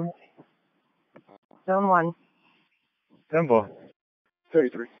zone. Zone 1. Tempo.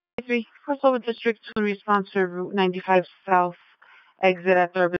 33. 33. Crossover District 2 response to Route 95 South, exit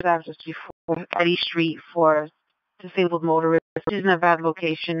at Thurbers Ave just before Eddy Street for disabled motorists. She's in a bad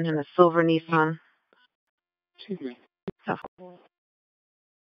location in a silver Nissan. Excuse me.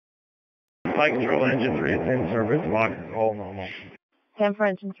 Flight control engine 3 is in service. Box is all normal. 10 for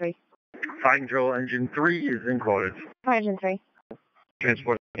Engine 3. Flight control engine 3 is in quarters. For Engine 3.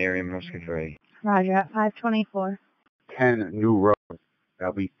 Transport area, Rescue 3. Roger, at 524. 10 New Road.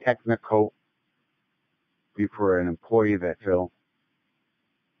 That'll be Technical. Be for an employee that's ill.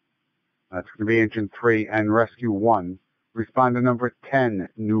 That's going to be Engine 3 and Rescue 1. Respond to number 10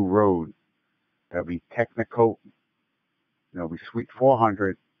 New Road. That'll be Technical. That'll be Suite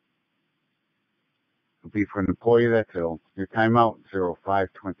 400. It'll be for an employee that's ill. Your timeout,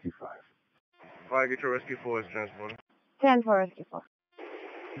 0525. Fire control rescue 4 is transported. 10 for Rescue 4.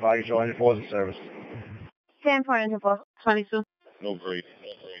 Fire control engine 4 is in service. 10 for Engine 4. 22. No break.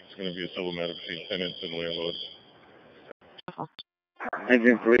 It's going to be a civil matter between tenants and landlords.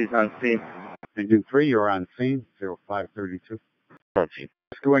 Engine 3 is on scene. Engine 3, you're on scene, 0532. Rescue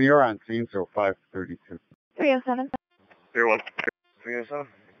 1, you're on scene, 0532. 307. 01. 307.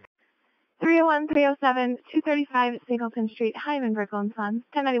 301, 307, 235 Singleton Street, Hyman, Brickell & Sons.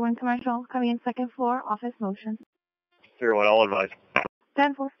 1091 commercial, coming in second floor, office motion. 301, all advised.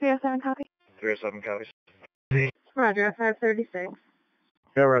 10-4, 307 copy. 307 copies. Roger, 536.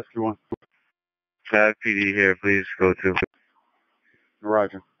 Yeah, Rescue 1. 5 PD here, please go to.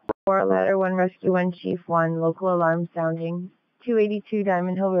 Roger. 4 Ladder 1 Rescue 1 Chief 1, local alarm sounding, 282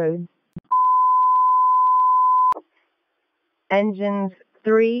 Diamond Hill Road. Engines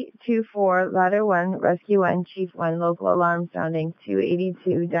 3, 2, 4 Ladder 1 Rescue 1 Chief 1, local alarm sounding,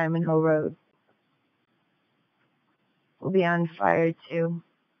 282 Diamond Hill Road. Will be on fire 2.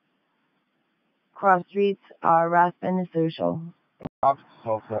 Cross streets are Raspin and Social. All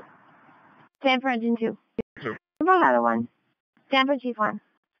set. Stand for engine 2. Stand for ladder 1. Stand for chief 1.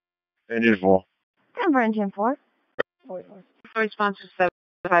 Engine 4. Stand for engine 4. Response to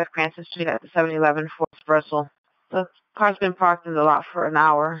 75 Cranston Street at the 711 Fort Bristol. The car's been parked in the lot for an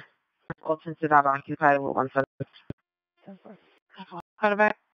hour. All tinted out occupied with 170. Cut it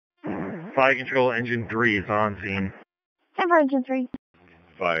back. Fire control engine 3 is on scene. Stand for engine 3.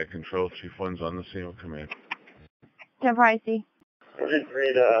 Fire control, Chief 1's on the scene with command. Stand for IC. Engine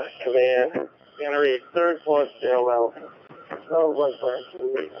 3 to command. Gonna read third floor stairwell. No one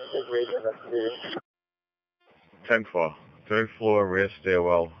person. Just read the 10-4. Third floor, rear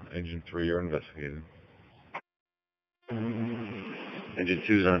stairwell, engine 3 you're investigating. Engine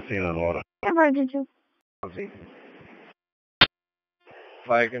 2's on scene on order. Stand for engine 2.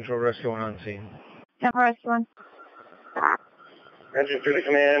 Fire control rescue 1 on scene. Stand for rescue 1. Engine 2 to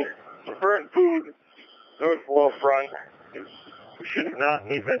command. Burnt food. Third floor front. We should not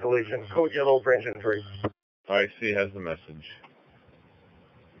need ventilation. Code yellow for engine 3. IC has the message.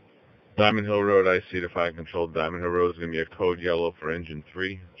 Diamond Hill Road, IC to fire control. Diamond Hill Road is going to be a code yellow for engine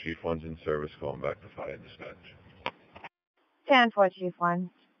 3. Chief 1's in service, calling back to fire dispatch. Stand for Chief 1.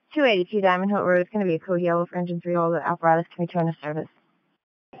 282 Diamond Hill Road is going to be a code yellow for engine 3. All the apparatus can return to service.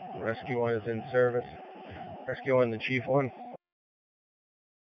 Rescue 1 is in service. Rescue 1 to Chief 1.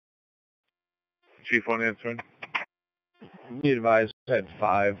 Chief 1 answering. Be advised, had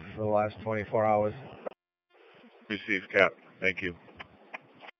 5 for the last 24 hours. Received, Cap. Thank you.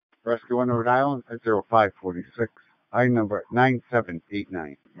 Rescue 1 Rhode Island at 0546. I number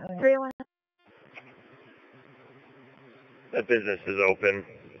 9789. 301. That business is open.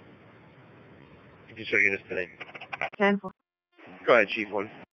 You can show you this today. 10-4. Go ahead, Chief 1.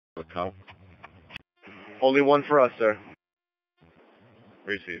 Account. Only one for us, sir.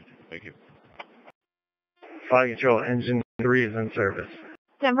 Received. Thank you. Fire control engine 3 is in service.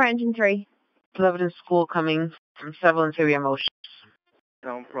 Stand for engine 3. Lebanon School coming from several interior motions.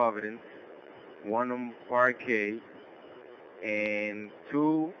 Town Providence, 1 Parquet, and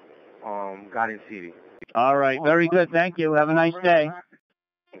 2 Garden City. All right. Very good. Thank you. Have a nice day.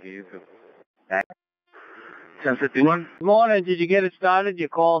 Okay, you too. 1051? Good morning. Did you get it started? Your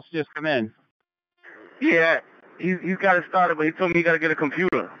calls just come in. Yeah, he's got it started, but he told me he got to get a computer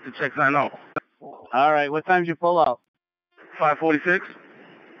to check sign out. All right. What time did you pull out? 546?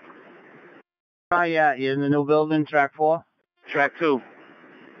 Yeah. You in the new building, track 4? Track 2.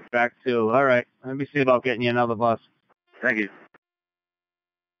 Track 2. All right. Let me see about getting you another bus. Thank you.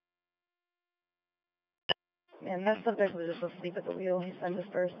 Man, that subject was just asleep at the wheel. He sent his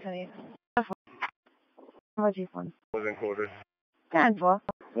first penny. Chief 1. Was in quarters. 10-4.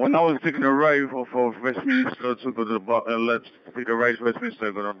 When I was taking a ride off of Westminster to go to the button, let's take a right to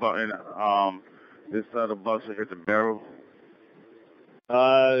Westminster, go to the button, this side of the bus, I hit the barrel.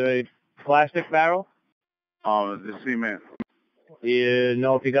 Plastic barrel? The cement. You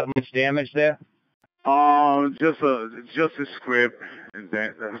know if you got much damage there? Just a scrape, and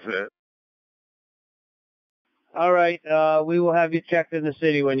that's it. All right. We will have you checked in the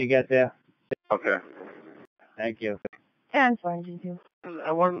city when you get there. Okay. Thank you. 10-4 engine 2.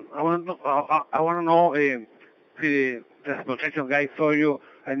 I want to know if the transportation guy told you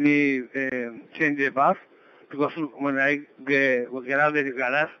I need change the bus because when I get out of the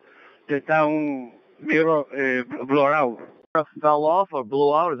garage, the town mirror blow out. Fell off or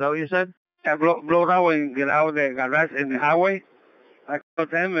blew out? Is that what you said? I blow out and get out of the garage in the highway. I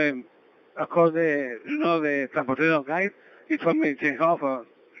called them and I called the transportation guy. He told me to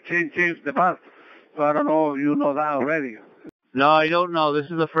change the bus. So I don't know if you know that already. No, I don't know. This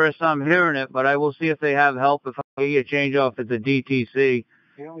is the first time hearing it, but I will see if they have help. If I get you a change off at the DTC.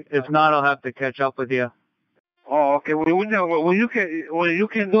 If not, I'll have to catch up with you. Oh, okay. When you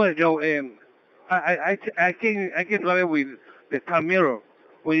can do it, Joe. I can drive with the car mirror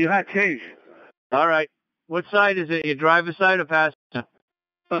when you have change. All right. What side is it? Your driver's side or passenger?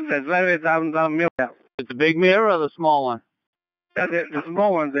 The driver down mirror. Is it the big mirror or the small one? The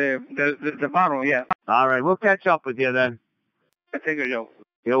small one, the bottle, yeah. All right, we'll catch up with you then. Thank you, Joe.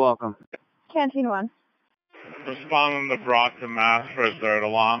 You're welcome. Canteen 1. Responding to Brockton, Mass. for a third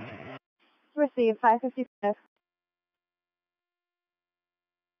alarm. Received 555.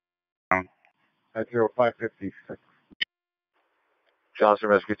 At 0556. Johnson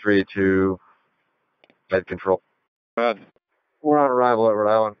Rescue 3 to Med Control. Rod, We're on arrival at Rhode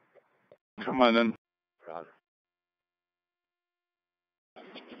Island. come on in. Roger.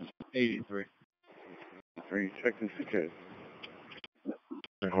 83. 3, check and secure.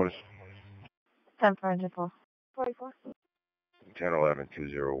 Notice 10 for engine 4. 44. 1011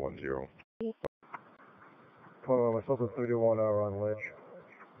 2010. Myself is 31 hour on ledge.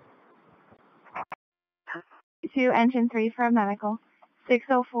 2 engine 3 for medical.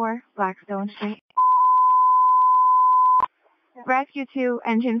 604 Blackstone Street. Rescue 2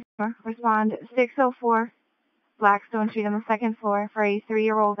 engine 4 respond 604 Blackstone Street on the second floor for a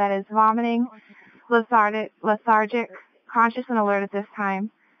 3-year-old that is vomiting, lethargic, conscious and alert at this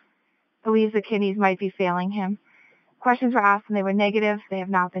time. Believes the kidneys might be failing him. Questions were asked and they were negative. They have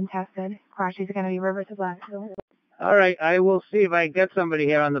not been tested. Crashes are going to be river to Blackstone. All right, I will see if I can get somebody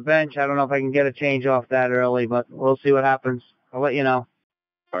here on the bench. I don't know if I can get a change off that early, but we'll see what happens. I'll let you know.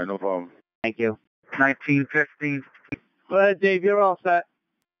 All right, no problem. Thank you. 1915. Go ahead, Dave. You're all set.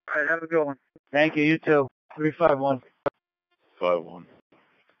 All right, have a good one. Thank you. You too. 351. 5-1.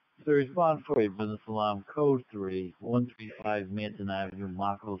 The respond for a business alarm code 3, 135 Manton Avenue,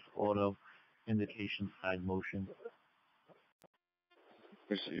 Marcos Auto, indication side motion.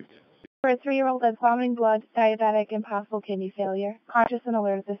 Received. For a 3-year-old that's vomiting blood, diabetic, and possible kidney failure. Conscious and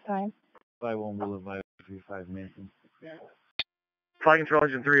alert at this time. 51 Boulevard, 35 Manton. Flight Control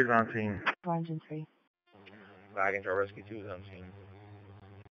Engine 3 is on scene. Engine 3. Flight Control Rescue 2 is on scene.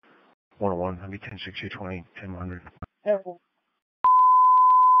 101, I'll be 106020, 10100. Careful.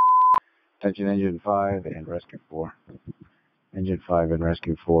 Attention Engine 5 and Rescue 4. Engine 5 and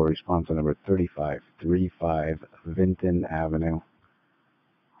Rescue 4, response to number 3535 Vinton Avenue.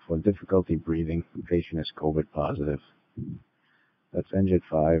 For difficulty breathing, the patient is COVID positive. That's Engine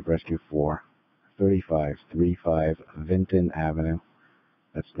 5, Rescue 4, 3535 Vinton Avenue.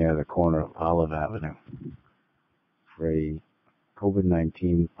 That's near the corner of Olive Avenue. For a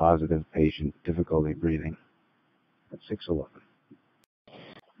COVID-19 positive patient, difficulty breathing. That's 611.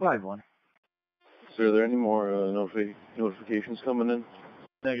 51. Sir, are there any more notifications coming in?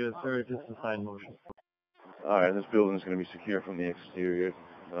 Negative, sir. Just a side motion. Alright, this building's going to be secure from the exterior.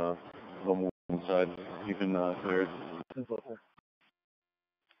 No move inside. You can clear it.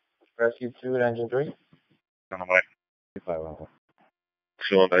 Rescue 2 at Engine 3. On the way. 511.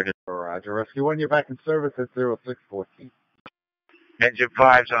 Still back in. Roger. Rescue 1, you're back in service at 0614. Engine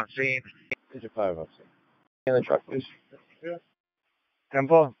 5's on scene. Engine 5 up. In the truck, please.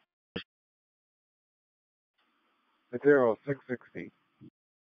 Tempo. At 0660.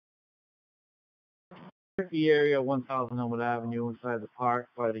 The area 1000 Elmwood Avenue inside the park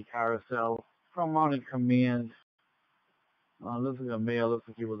by the carousel. From mounted command. Looks like a male. Looks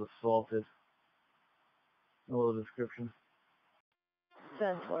like he was assaulted. No other description.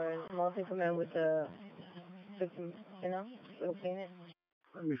 10-4. Mounting command with the victim, little penis.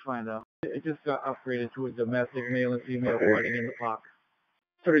 Let me find out. It just got upgraded to a domestic male and female parking in the park.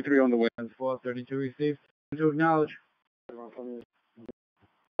 33 on the way. 432 received. To acknowledge.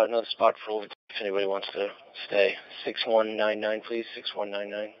 Another spot for if anybody wants to stay. 6199, please.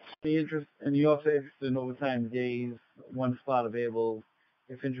 6199. The interest in your interest in overtime days, one spot available.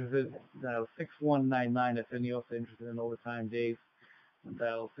 If interested, dial 6199. If any also interested in overtime days,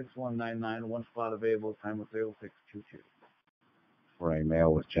 dial 6199. One spot available. Time of 0622. For a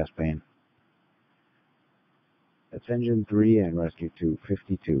male with chest pain. That's Engine 3 and Rescue 2,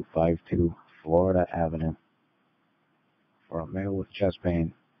 5252 Florida Avenue. For a male with chest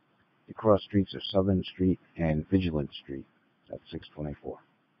pain, the cross streets are Southern Street and Vigilant Street. That's 624.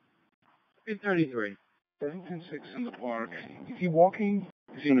 333. Engine 6 in the park. Is he walking?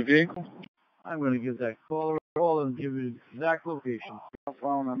 Is he in a vehicle? I'm going to give that caller a call and give you the exact location. I'm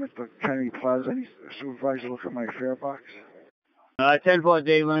following on Mr. Kennedy Plaza. Any supervisor look at my fare box? 10-4,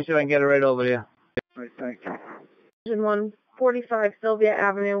 Dave. Let me see if I can get it right over there. All right, thank you. Engine 1, 45 Sylvia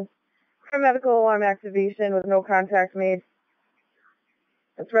Avenue. Medical alarm activation with no contact made.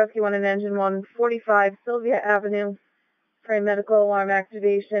 That's Rescue 1 and Engine 1, 45 Sylvia Avenue. Medical alarm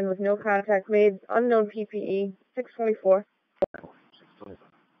activation with no contact made. Unknown PPE. 624.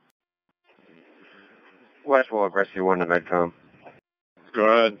 Westward, Rescue 1 to Medcom. Go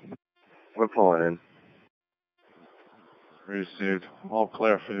ahead. We're pulling in. Received. All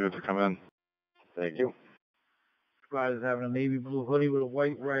clear for you to come in. Thank you. Riders having a navy blue hoodie with a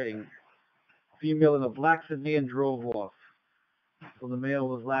white writing. Female in a black sedan drove off. So the male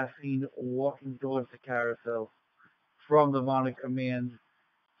was last seen walking towards the carousel from the mounted command.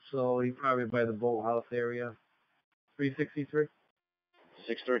 So he probably by the boathouse area. 363?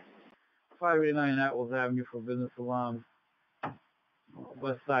 6-3. 589 Atwells Avenue for business alarm.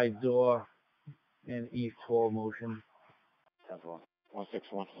 West side door and east 12 motion.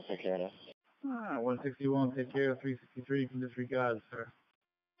 161. I'll take care of that. 161, take care of 363. You can disregard, sir.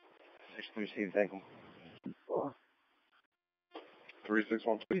 6-3, Steve, thank him.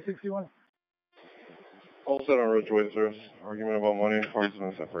 361. 361. All set on road to way service. Argument about money and parties have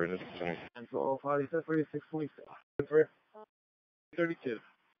been separated. And so all parties separated, 626. 32.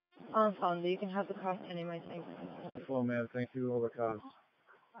 On phone, you can have the cost anyway, thanks. Well, ma'am, thank you, all the costs.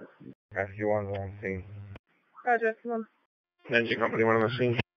 Rescue 1's on scene. Roger, come on. Engine company 1 on the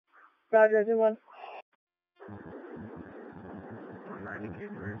scene. Roger, do one.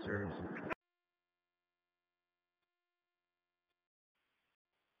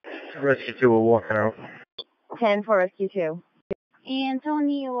 Rescue 2 will walk out. 10 for rescue 2.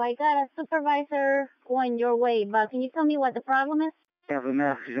 Antonio, I got a supervisor going your way, but can you tell me what the problem is? Yeah, the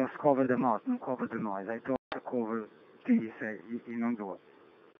mask just cover the mouth, cover the noise. I told to cover the in door.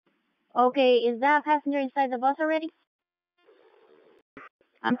 Okay, is that passenger inside the bus already?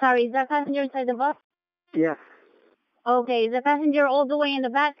 I'm sorry, is that passenger inside the bus? Yes. Okay, is the passenger all the way in the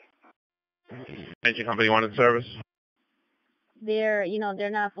back? Engine company 1 in service. They're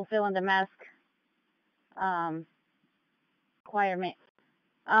not fulfilling the mask requirement.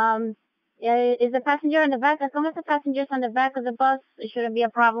 Is the passenger in the back? As long as the passenger's on the back of the bus, it shouldn't be a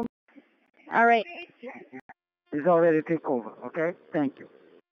problem. All right. It's already take over, okay? Thank you.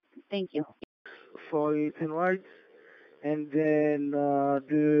 Thank you. So it's in white, and then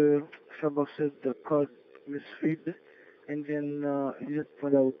the Shabbat said the code misfeed, and then you just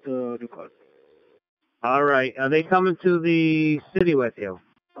put out the code. All right. Are they coming to the city with you?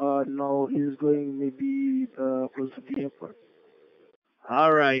 No, he's going maybe close to the airport.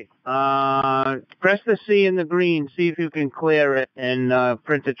 All right. Press the C in the green. See if you can clear it and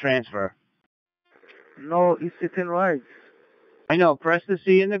print a transfer. No, it's sitting right. I know. Press the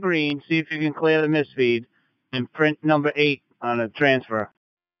C in the green. See if you can clear the misfeed and print number 8 on a transfer.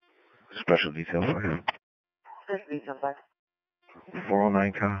 Special detail for him.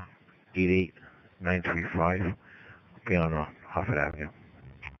 409 car, 88935. Be on Hartford Avenue.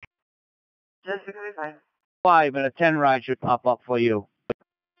 Just because it's fine. 5 and a 10 ride should pop up for you.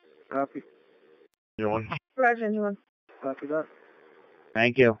 Copy. You one? Roger, anyone. Copy that.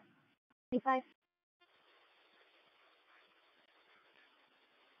 Thank you. 25.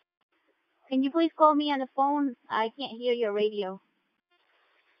 Can you please call me on the phone? I can't hear your radio.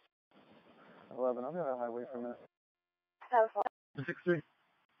 11, I'll be on the highway for a minute. 63.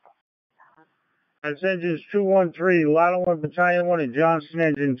 That's engines 213, Lotto 1, Battalion 1, and Johnson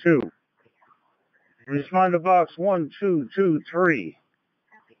Engine 2. Respond to box 1223.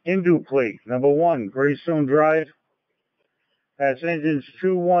 Indu plate, number 1, Greystone Drive. That's engines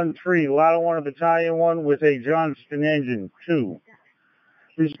 213, Lotto 1, and Battalion 1 with a Johnston Engine 2.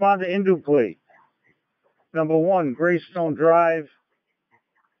 Respond to Indu plate, number 1, Greystone Drive.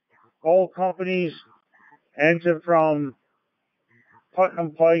 All companies enter from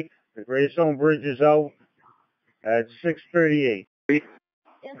Putnam Pike. The Greystone Bridge is out at 6:38.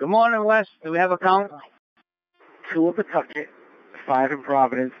 Good morning, Wes. Do we have a count? 2 in Pawtucket, 5 in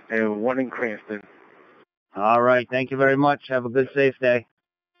Providence, and 1 in Cranston. All right. Thank you very much. Have a good, safe day.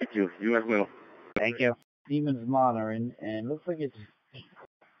 Thank you. You as well. Thank you. Siemens monitoring, and looks like it's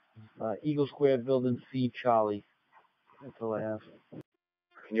Eagle Square Building C, Charlie. That's all I have.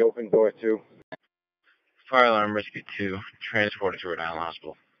 Can you open door 2? Fire alarm rescue 2. Transported to Rhode Island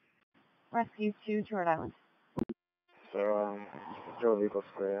Hospital. Rescue 2 to Rhode Island. So, drove Eagle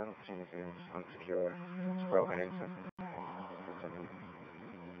Square. I don't see anything unsecure. It's broken into.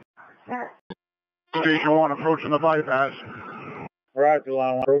 Station 1 approaching the bypass. Roger,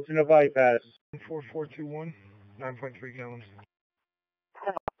 line 1 approaching the bypass. 4421, 9.3 gallons.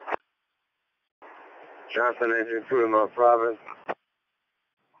 Johnson Engine 2 in North Providence.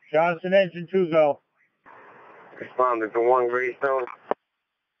 Johnson Engine 2, go. Responding to 1 Greystone.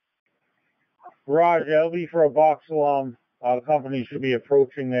 Roger, that'll be for a box alarm. Our company should be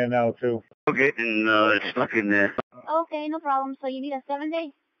approaching there now, too. Okay, and it's stuck in there. Okay, no problem. So you need a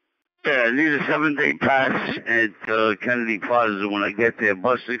 7-day? Yeah, I need a 7-day pass at Kennedy Plaza when I get there.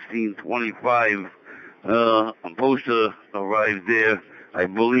 Bus 1625. I'm supposed to arrive there, I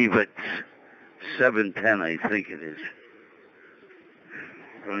believe, at 7:10, I think it is.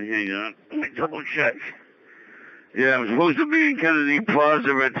 Hang on, let me double check. Yeah, I'm supposed to be in Kennedy Plaza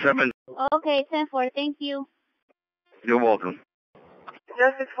at 7. Okay, 10-4, thank you. You're welcome.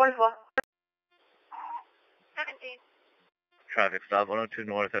 Yes, 644. 17. Traffic stop 102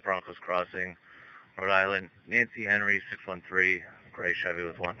 North at Broncos Crossing, Rhode Island. Nancy Henry 613, gray Chevy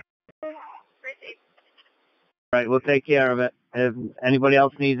with 1. Receive. Right, we'll take care of it. If anybody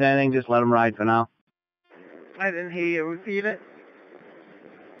else needs anything, just let them ride for now. I didn't hear you. Repeat it.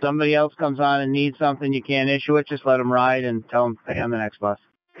 Somebody else comes on and needs something, you can't issue it, just let them ride and tell them to pay on the next bus.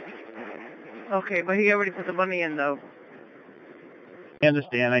 Okay, but he already put the money in, though. I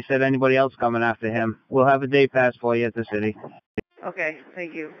understand. I said anybody else coming after him. We'll have a day pass for you at the city. Okay,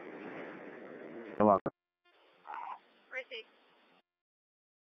 thank you. You're welcome. Receive.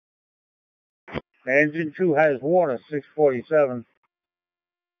 Engine 2 has water, 647.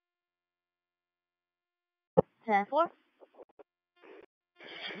 10-4.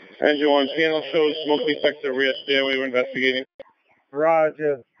 Engine 1, panel shows smoke detector rear stairway. We're investigating.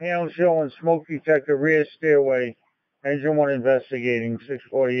 Roger. Panel showing smoke detector rear stairway. Engine 1 investigating,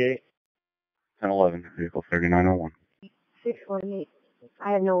 648. 1011, vehicle 3901. 648.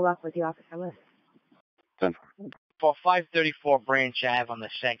 I have no luck with the officer list. 10. For 534 Branch Ave on the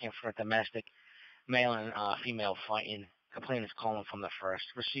second for domestic, male and female fighting. Complainant is calling from the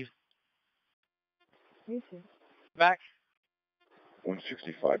first. Receive. You too. Back.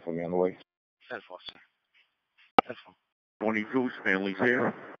 165, put me on the way. 10-4, sir. 10-4. 22, Stanley's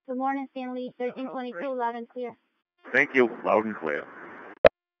here. Good morning, Stanley. 1322, loud and clear. Thank you. Loud and clear.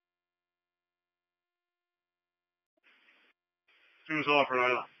 Two's off, Rhode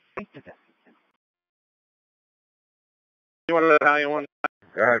Island. You want an Italian one?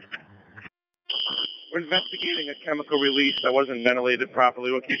 Go ahead. We're investigating a chemical release that wasn't ventilated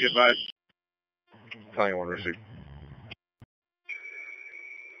properly. What keep you advised? Italian one, receipt.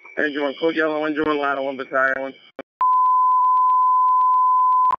 Engine 1, code yellow, engine 1, ladder 1, battalion 1.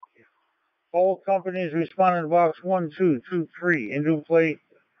 All companies responding to box 1223, into plate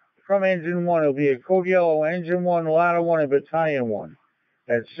from engine 1. It'll be a code yellow, engine 1, ladder 1, and battalion 1.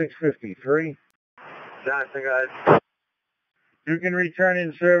 At 653. Johnson, guys. You can return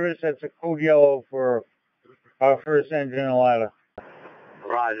in service. That's a code yellow for our first engine and ladder.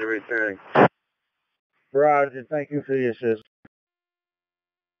 Roger, returning. Roger, thank you for the assist.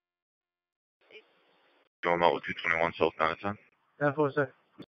 Going out with 221 southbound at 10. 10-4, sir.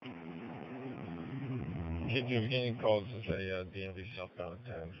 Kid, you're getting calls to say DMV southbound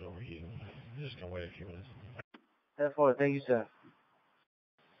at 10 is overheating. Just gonna wait a few minutes. 10-4, thank you, sir.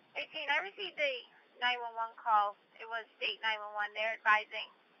 18, I received a 911 call. It was State 911. They're advising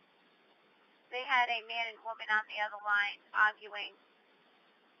they had a man and woman on the other line arguing.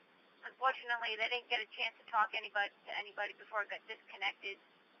 Unfortunately, they didn't get a chance to talk to anybody before it got disconnected.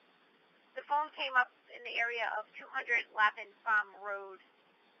 The phone came up in the area of 200 Lappin Farm Road.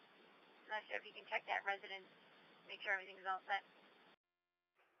 I'm not sure if you can check that residence, make sure everything's all set.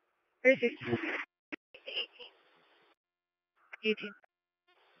 18. 18,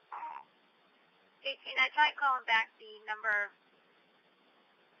 I tried calling back the number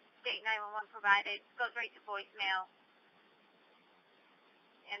State 911 provided. It goes right to voicemail.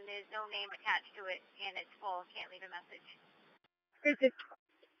 And there's no name attached to it, and it's full. Can't leave a message.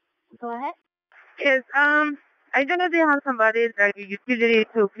 Go ahead. Yes, I don't know if they have somebody that usually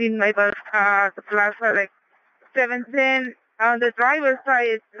to clean my bus, the plaza, like 710. On the driver's side,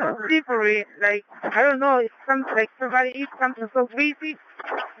 it's so slippery. Like, I don't know, it's something like somebody eats something so greasy,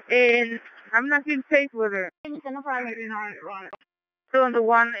 and I'm not feeling safe with it. No problem. So on the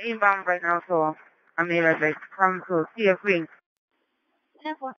one inbound right now, so I mean, like come to see a green.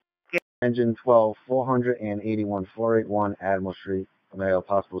 Engine 12, 481, 481 Admiral Street, male,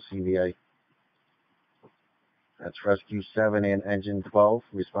 possible CVA. That's Rescue 7 and Engine 12.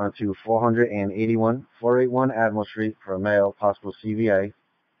 Respond to 481, 481 Admiral Street for a male, possible CVA.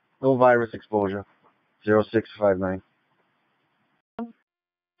 No virus exposure. 0659.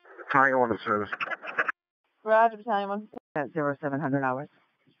 Italian one in service. Roger, battalion 1. At 0700 hours.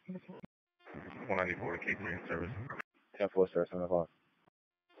 194 to K3 in service. 10-4, sir, 7 o'clock.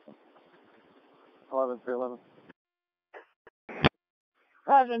 11-311.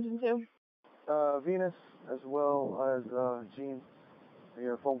 Roger, engine 2. Venus, as well as Jean,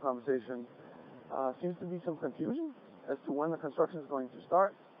 your phone conversation. Seems to be some confusion as to when the construction is going to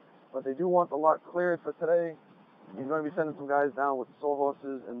start, but they do want the lot cleared for today. He's going to be sending some guys down with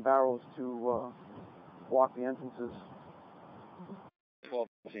sawhorses and barrels to block the entrances.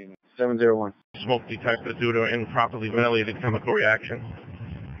 701. Smoke detector due to improperly ventilated chemical reaction.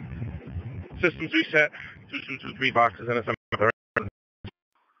 Systems reset. 2223 boxes and a cemetery.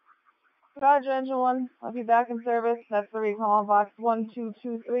 Roger, Engine 1. I'll be back in service. That's the recall on box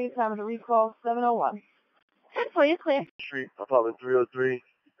 1223. Time of the recall, 7:01. 10-4, you're clear. Street, apartment 303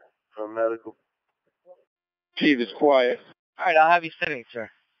 from medical. Chief is quiet. Alright, I'll have you sitting, sir.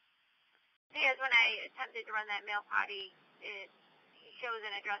 Because when I attempted to run that mail potty, it shows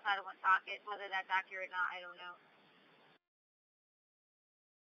an address out of one socket. Whether that's accurate or not, I don't know.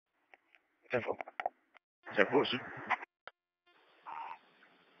 10-4. 10-4, sir.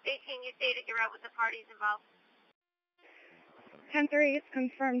 18, you stated you're out with the parties involved. 10-3, it's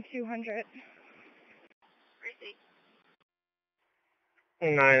confirmed 200. Proceed.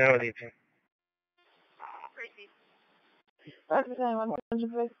 9, I was 18. Proceed. Back to 10-1,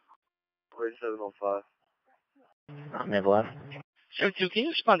 please. 4705. I'm never left. 72, can you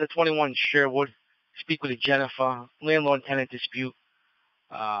respond to 21 Sherwood? Speak with Jennifer. Landlord-tenant dispute.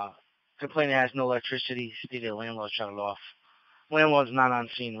 Complainant has no electricity. Stated landlord shut it off. Landlord's not on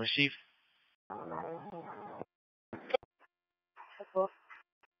scene. Received.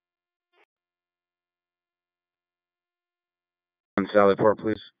 On Sallyport,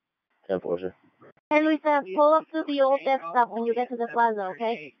 please. 10-4, sir. Henry says, pull up to the old desktop when you get to the plaza,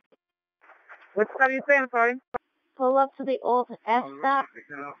 okay? What stop you saying, sorry? Pull up to the old F-stop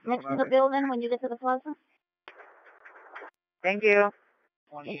next to the building when you get to the plaza. Thank you.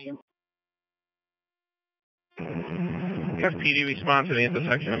 Thank you. FPD response to the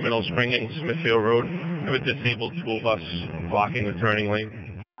intersection of Middle Spring and Smithfield Road. Have a disabled school bus blocking the turning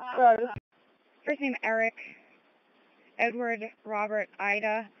lane. First name Eric, Edward, Robert,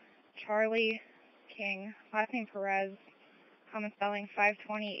 Ida, Charlie, King, last name Perez, common spelling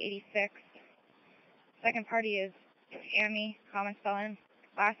 52086. Second party is Tammy, common spelling,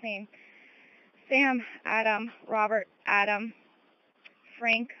 last name Sam, Adam, Robert, Adam,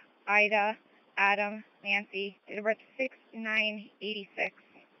 Frank, Ida, Adam, Nancy, date of birth 6/9/86.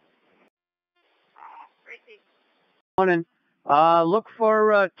 Morning. Look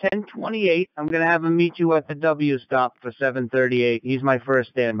for 1028. I'm going to have him meet you at the W stop for 738. He's my first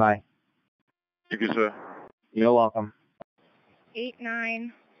standby. Thank you, sir. You're welcome.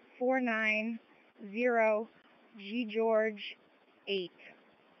 89490 G George 8.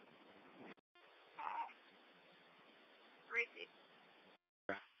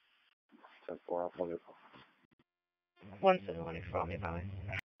 Ten four, I'll plug it. 171 from me, Tommy. It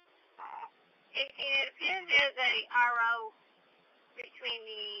appears there's a RO between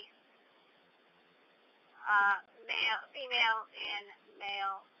the female and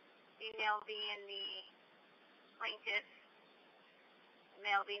male. Female being the plaintiff,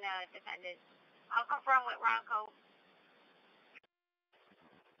 male being a defendant. I'll confirm with Ronco.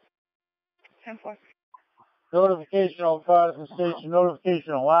 10-4. Notification on Patterson Station,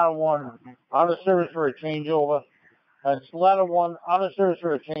 notification on ladder 1, out of service for a changeover. That's ladder 1, out of service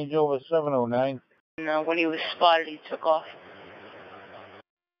for a changeover, 709. No, when he was spotted, he took off.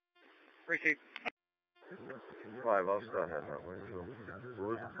 Proceed. 5, I'll start heading that way. So, what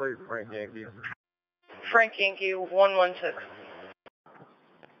was the plate? Frank Yankee. Frank Yankee, 116.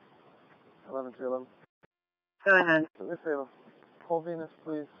 11-311. Go ahead. Do me a favor. Call Venus,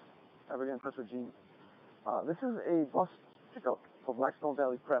 please. Have her get in touch with Gene. This is a bus pickup for Blackstone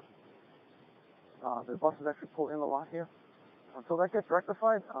Valley Prep. The bus is actually pulled in the lot here. Until that gets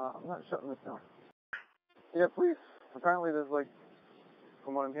rectified, I'm not shutting this down. Yeah, please. Apparently there's like,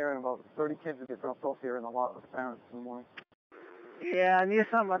 from what I'm hearing, about 30 kids who get dropped off here in the lot with parents in the morning. Yeah, I need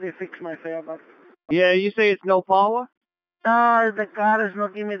somebody to fix my fare, Yeah, you say it's no power? No, the car is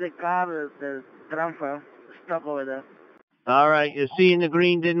not giving me the car, the transfer. Stuck over there. All right, you seeing the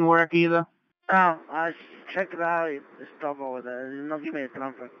green didn't work either? No, I checked it out, it's stuck over there. It's not giving me the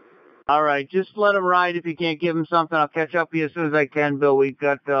transfer. All right, just let him ride. If you can't give him something, I'll catch up with you as soon as I can, Bill. We've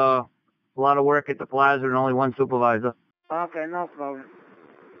got a lot of work at the plaza and only one supervisor. Okay, no problem.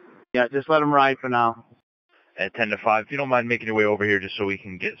 Yeah, just let him ride for now. At 10 to 5, if you don't mind making your way over here just so we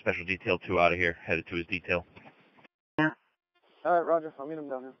can get Special Detail 2 out of here, headed to his detail. Alright, Roger. I'll meet him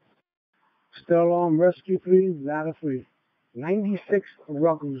down here. Still on Rescue 3, Ladder 3. 96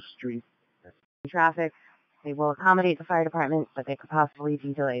 Ruggles Street. Traffic. They will accommodate the fire department, but there could possibly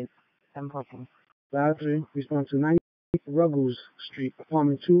be delays. 714. Ladder 3, respond to 96 Ruggles Street,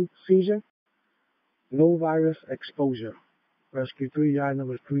 apartment 2, seizure. No virus exposure. Rescue 3, yard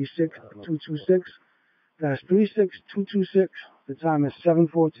number 36226. That's 36226. The time is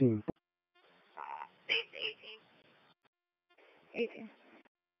 7:14. 18.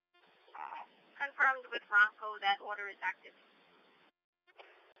 Confirmed with Ronco that order is active.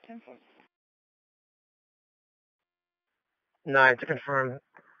 10-4. 9 to confirm.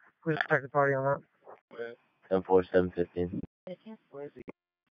 Who's the second party on that? 10-4, 715.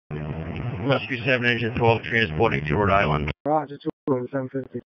 Rescue 7, Engine 12, transporting to Rhode Island. Roger,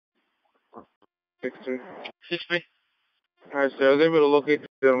 750. 6-3. 6-3. Alright, sir. I was able to locate the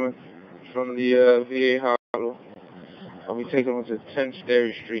gentleman from the VA hospital. I'll be taking him to 10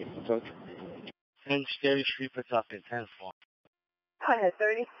 Sterry Street, Pawtucket. 10 Sterry Street, Pawtucket, 10-4. Go ahead,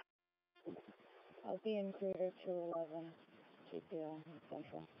 30. I'll be in Cruiser 211, GPO,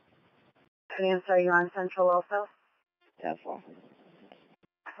 Central. And so you're on Central also? 10-4.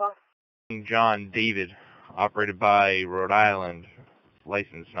 John David, operated by Rhode Island,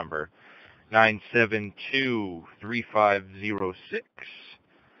 license number 9723506.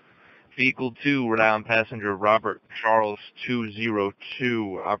 Vehicle 2, Rhode Island passenger Robert Charles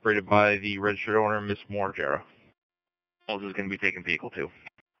 202, operated by the registered owner, Miss Morgera. This is going to be taking vehicle 2.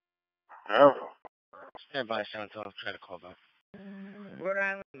 Oh. Stand by, 712, try to call back. Rhode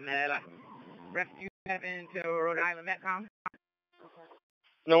Island, Rescue 7 to Rhode Island, Metcom.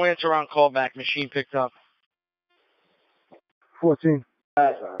 No answer on callback, machine picked up. 14.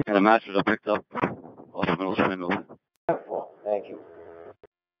 And the matches are picked up off the middle spindle. Thank you.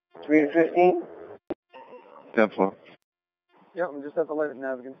 3 to 15? 10-4. Yep, I'm just at the light at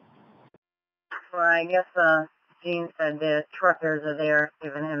Navigant. Well, I guess, Gene said the truckers are there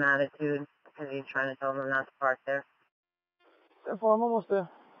giving him attitude because he's trying to tell them not to park there. 10-4, I'm almost there.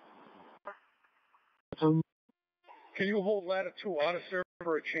 Can you hold ladder 2 out of service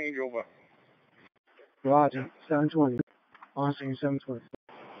for a changeover? Roger, 720. On scene 720.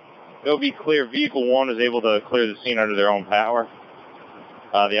 It'll be clear. Vehicle 1 is able to clear the scene under their own power.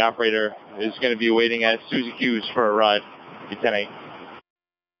 The operator is going to be waiting at Suzy Q's for a ride. Be 10-8.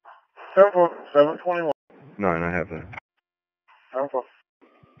 10-4, 721. 9, I have that. 10-4.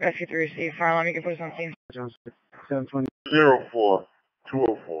 Rescue 3 receive fire alarm, you can put us on scene. 720. 04,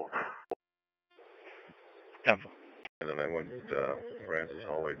 204. 10-4. And then I went Francis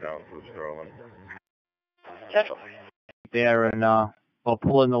all the way down through Sterling. 10-4. There, and we'll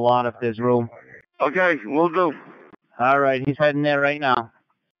pull in the lot if there's room. Okay, we'll do. All right, he's heading there right now.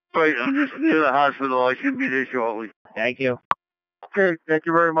 Right, I'm just near the hospital. I should be there shortly. Thank you. Okay, thank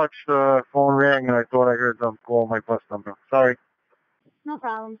you very much. The phone rang and I thought I heard them call my bus number. Sorry. No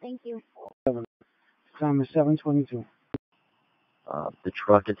problem. Thank you. Time is 722. The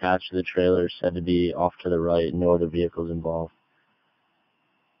truck attached to the trailer is said to be off to the right. No other vehicles involved.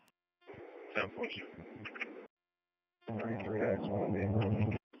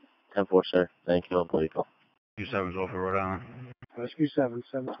 10-4, sir. Thank you. Vehicle. 27's off of Rhode Island. Rescue 7,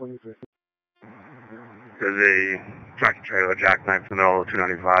 723. There's a tractor trailer jackknife in the middle of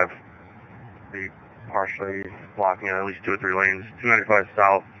 295. They partially blocking at least 2 or 3 lanes. 295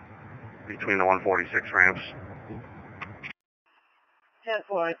 south between the 146 ramps.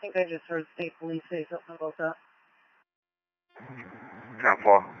 10-4, I think I just heard state police say something about that.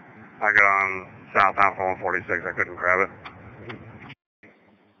 10-4. I got on southbound for 146. I couldn't grab it.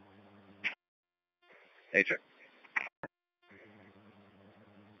 Hey, check.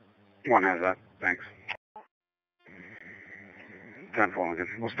 1 has that. Thanks. 10-4.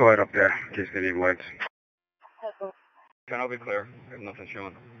 We'll still head up there in case they need lights. 10, I'll be clear. There's nothing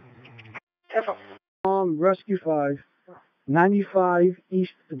showing. 10-4. Rescue 5, 95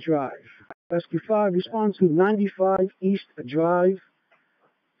 East Drive. Rescue 5, respond to 95 East Drive,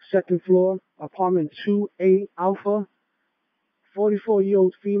 2nd floor, apartment 2A Alpha,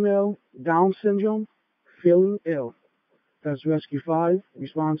 44-year-old female, Down syndrome, feeling ill. That's Rescue 5.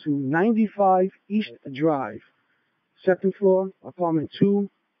 Respond to 95 East Drive, 2nd floor, apartment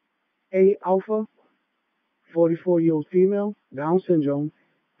 2A Alpha, 44-year-old female, Down syndrome,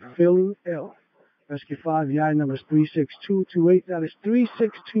 feeling ill. Rescue 5, the item number is 36228. That is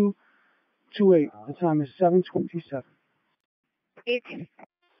 36228. The time is 7:27. 18.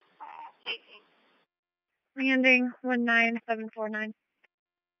 Landing 19749.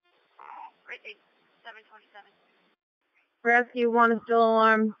 Racing 727. Rescue 1 is still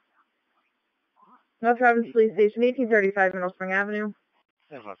alarmed. North Providence Police Station, 1835 Middle Spring Avenue.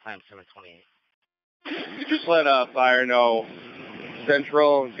 Time 728. You just let fire know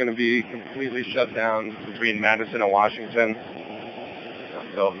Central is going to be completely shut down between Madison and Washington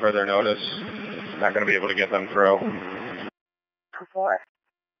until further notice. Not going to be able to get them through. 4.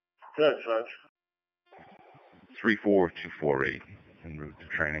 Good, Judge. 34248 en route to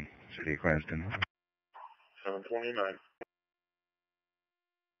training, City of Cranston. 729.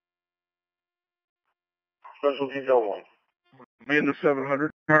 Special detail 1. Man the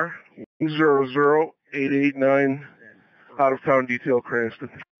 700 car, 000889, out of town detail Cranston.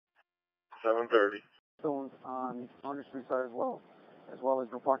 730. Stones on 100th Street side as well as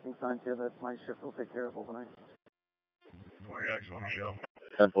no parking signs here that my shift will take care of overnight. 20X on show.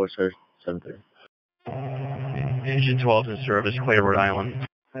 10-4, sir. 7-3. Engine 12 in service, clear Rhode Island.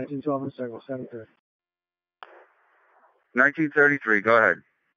 Engine 12 in circle, 7-3. 1933, go ahead.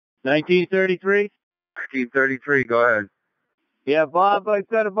 1933? 1933, go ahead. Yeah, Bob, I've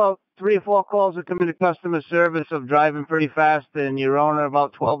got about 3 or 4 calls that come into customer service of driving pretty fast and your owner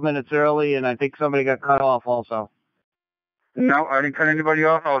about 12 minutes early, and I think somebody got cut off also. No, I didn't cut anybody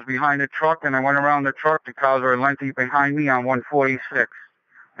off. I was behind the truck, and I went around the truck. The cars were lengthy behind me on 146.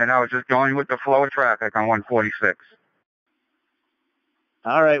 And I was just going with the flow of traffic on 146.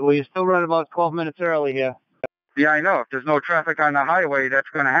 All right, well, you're still running about 12 minutes early here. Yeah, I know. If there's no traffic on the highway, that's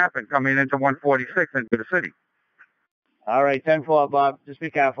going to happen coming into 146 into the city. All right, 10-4, Bob. Just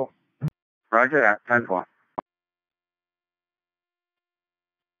be careful. Roger that. 10-4.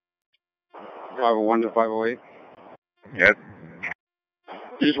 501 to 508. Yep.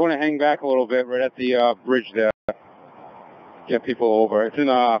 You just want to hang back a little bit right at the bridge there. Get people over. It's in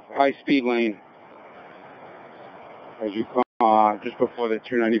a high-speed lane as you come just before the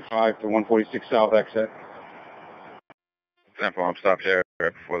 295 to 146 South exit. 10-4, I'm stopped here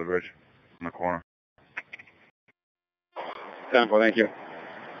right before the bridge in the corner. 10-4, thank you.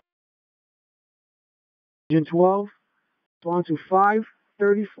 Engine 12, on to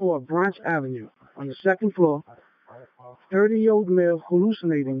 534 Branch Avenue on the second floor. 30-year-old male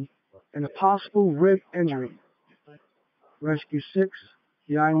hallucinating and a possible rib injury. Rescue 6.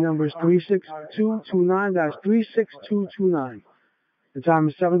 The item number is 36229. That's 36229. The time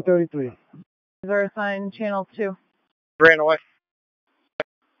is 7:33. Verifying channel 2. Ran away.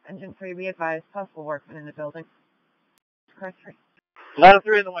 Engine 3, be advised. Possible workman in the building. Car 3. Ladder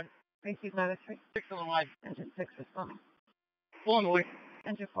 3 in the way. Receive ladder 3. 6 in the way. Engine 6 responding. 4 in the way.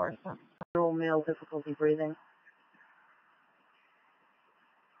 Engine 4 responding. Old male, difficulty breathing.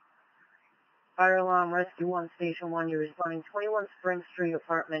 Fire alarm, rescue 1, station 1. You're responding 21 Spring Street,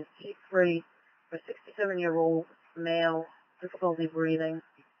 apartment T3 for 67-year-old male, difficulty breathing.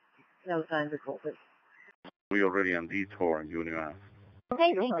 No signs of COVID. We already on detour in Union Ave.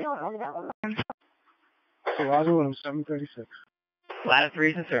 Okay, Roger Williams, 736. Ladder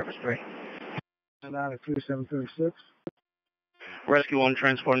 3 is in service, 3. Ladder 3, 736. Rescue 1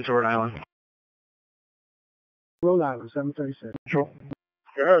 transporting to Rhode Island. Rhode Island, 736. Control.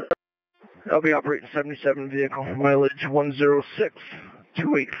 Good. I'll be operating 77 vehicle, mileage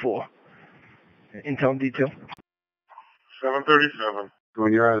 106,284. Intel detail. 737.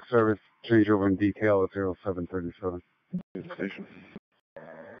 When you're out of service, change over in detail at 0737. Station.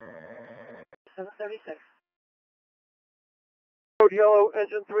 736. Road yellow,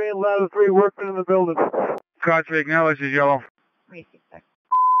 engine 3 and ladder 3, workman in the building. Car 3, acknowledge is yellow. Receive 6.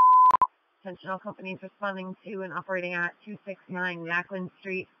 Attention all companies responding to and operating at 269 Yakland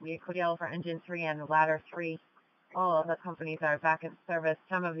Street. We could yell for engine 3 and ladder 3. All other companies are back in service.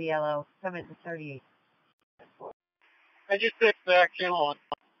 Time of the yellow, 7:38. Engine 6 back, channel 1.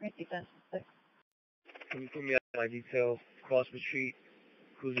 Receive engine 6. Can you put me on my details? Crossman Street,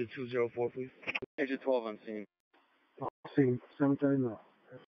 cruiser 204, please. Engine 12 on scene. Scene, 739.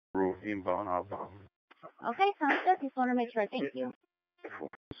 Roof, inbound, outbound. okay, sounds good. Just want to make sure. Thank you.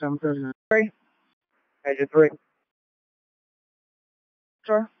 739. Engine 3.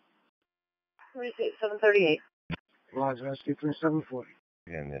 Sure. Receive 738. Roger, rescue 3, 740.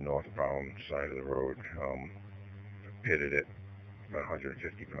 In the northbound side of the road, pitted it, about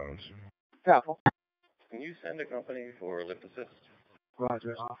 150 pounds. Careful. Can you send a company for lift assist?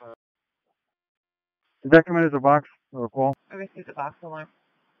 Roger. Did that come in as a box or a call? I received the box alarm.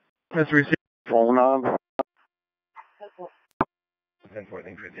 Let's receive. Phone on. 10-4,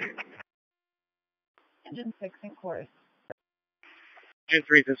 thank you. Engine 6 in course. Engine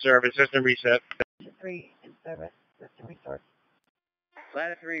 3 is in service, system reset. Engine 3 in service. System resource.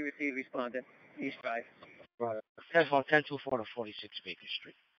 Ladder 3, receive, respondent. East 5. Tesla 1024 to 46 Baker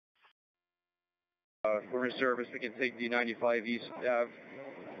Street. We're in service. We can take the 95 East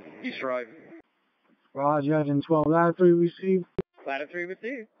East Drive. Roger, engine 12, ladder 3 received. Ladder 3,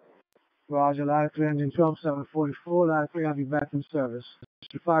 receive. Roger, ladder 3, engine 12, 744. Ladder 3, have you back in service.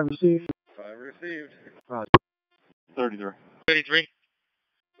 5 received. 5 received. Roger. 33. 33.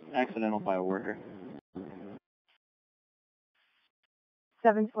 Accidental by a worker.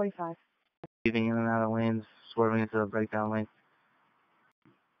 745. Leaving in and out of lanes, swerving into the breakdown lane.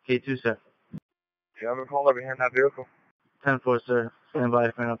 K2, sir. Do you have a caller behind that vehicle? 10-4, sir. Stand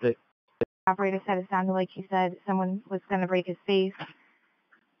by for an update. Operator said it sounded like he said someone was going to break his face.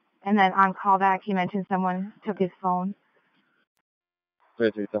 And then on callback, he mentioned someone took his phone.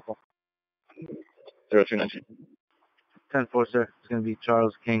 33, 0219. 10-4, sir. It's going to be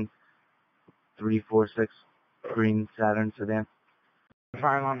Charles King, 346, green Saturn sedan.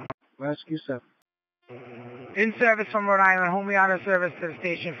 Fire alarm. Rescue 7. In service from Rhode Island. Hold me out of service to the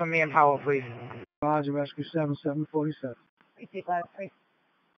station for manpower, please. Roger, Rescue 7, 747.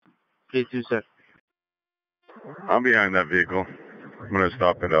 K2 I'm behind that vehicle. I'm gonna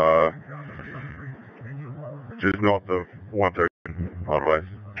stop at just north of 113 otherwise.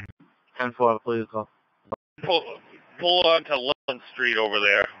 10-4, please call. Pull onto Lund Street over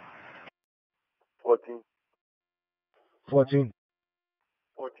there. 14. 14.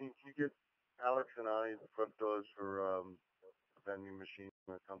 14, can you get Alex and I the front doors for vending machine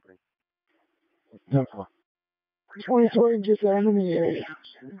company? 10-4. 24 just enemy area.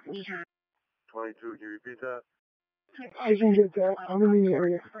 22, can you repeat that? I can get that. I'm in the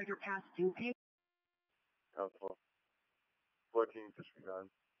area. Count 4. 14, disregard.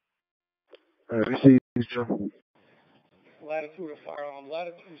 Received. Latitude of fire alarm.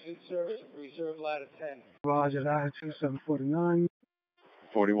 Latitude in service. Reserve ladder 10. Roger, Latitude 749.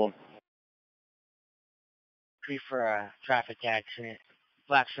 41. Brief for a traffic accident.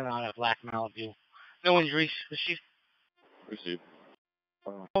 Black Sonata, Black Malibu. No injuries. Received. Received.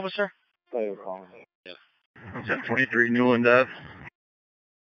 Over, sir. Tell you calling. Yeah. 23 Newland Ave.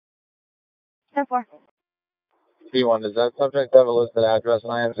 10-4. P1, does that subject have a listed address in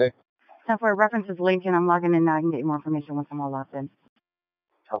IMC? 10-4, references Lincoln. I'm logging in now. I can get you more information once I'm all logged in.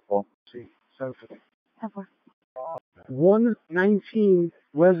 Helpful. 750. 10-4. 119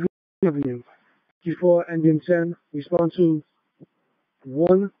 Wesley Avenue. Before engine 10, respond to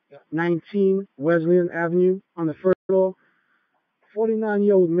 119 Wesleyan Avenue on the first floor.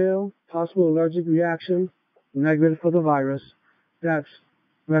 49-year-old male, possible allergic reaction, negative for the virus. That's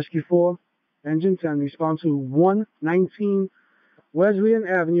Rescue 4, engine 10, respond to 119 Wesleyan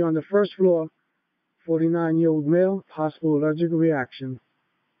Avenue on the first floor. 49-year-old male, possible allergic reaction.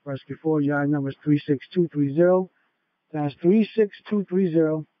 Rescue 4, your number is 36230. That's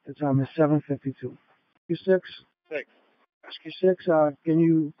 36230. The time is 7:52. Rescue 6. 6. Rescue 6, can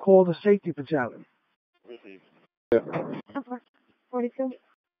you call the safety battalion? Received. 10-4. 42.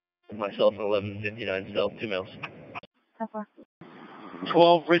 Myself and 1159 South, 2 males. 10-4.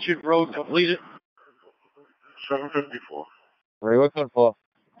 12 Richard Road completed. 754. What are you looking for?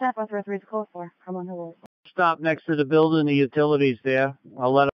 10-4, 3 is close for. Come on, hello. Stop next to the building, the utilities there.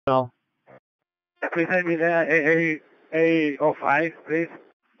 I'll let them know. Please send me that. A05, please.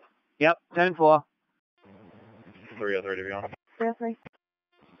 Yep, 10-4. 303 to be on. 303.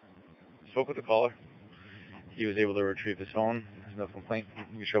 Spoke with the caller. He was able to retrieve his phone. There's no complaint.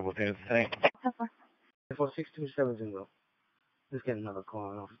 We show both units tonight. 10-4. 6270. Let's get another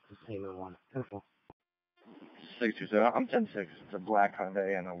call off the same one. 10-4. 627. I'm 10-6. It's a black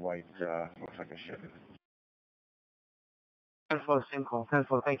Hyundai and a white, looks like a Chevy. 10-4, same call.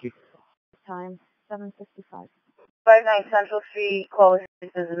 10-4, thank you. Time 7:55. 59 Central Street, caller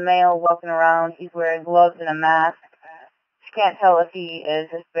is a male walking around. He's wearing gloves and a mask. She can't tell if he is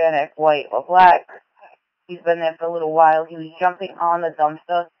Hispanic, white, or black. He's been there for a little while. He was jumping on the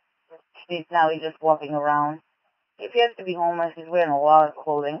dumpster. Now he's just walking around. He appears to be homeless. He's wearing a lot of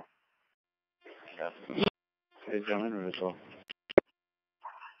clothing. Hey, gentlemen, Rizzo.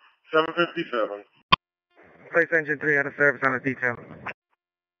 757. Place engine 3 out of service on a detail.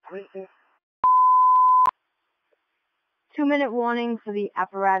 2-minute warning for the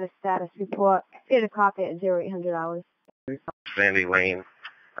apparatus status report. Get a copy at 0800 hours. Sandy Lane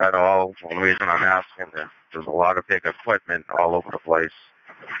at all. One reason I'm asking is there's a lot of big equipment all over the place.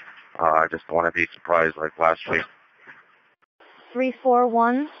 I just don't want to be surprised like last week.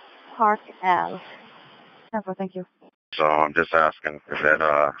 341 Park Ave. 10-4, thank you. So I'm just asking if it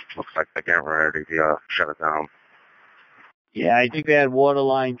looks like they're getting ready to shut it down. Yeah, I think they had water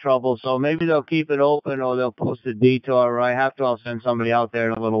line trouble, so maybe they'll keep it open or they'll post a detour. I have to, I'll send somebody out there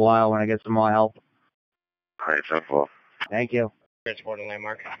in a little while when I get some more help. All right, 10-4. Thank you. Transporting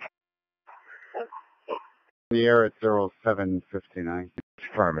landmark. The air at 0759.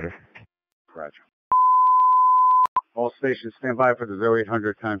 Affirmative. Roger. All stations stand by for the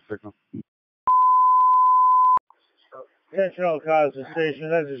 0800 time signal. Attention all cars to station,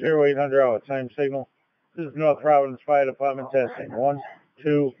 that's a 0800 hour time signal. This is North Providence Fire Department testing. 1,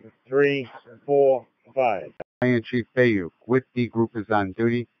 2, 3, 4, 5. Battalion Chief Bayou, Whitby Group is on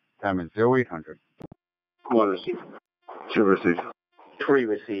duty. Time is 0800. 1 receive. 2 receive. 3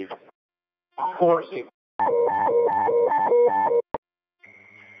 receive. 4 receive.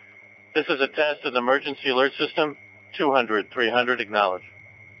 This is a test of the emergency alert system. 200, 300, acknowledge.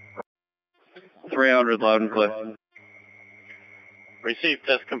 300, loud and clear. Receive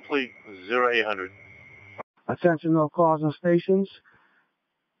test complete. 0800. Attention all cars and stations.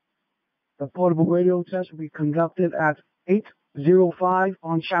 The portable radio test will be conducted at 8:05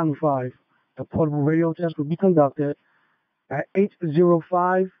 on Channel 5. The portable radio test will be conducted at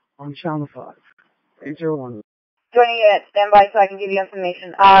 8:05 on Channel 5. 801. Joining unit, stand by so I can give you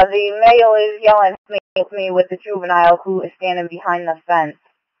information. The male is yelling at me with the juvenile who is standing behind the fence.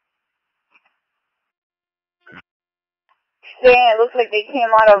 Saying it looks like they came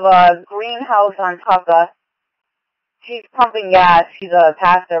out of a greenhouse on Tucker. She's pumping gas. She's a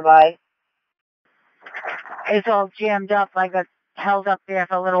passerby. It's all jammed up. I got held up there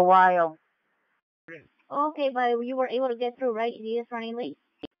for a little while. Okay, but you were able to get through, right? You just running late?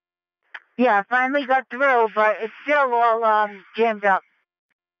 Yeah, I finally got through, but it's still all jammed up.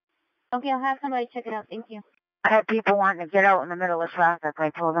 Okay, I'll have somebody check it out. Thank you. I had people wanting to get out in the middle of traffic. I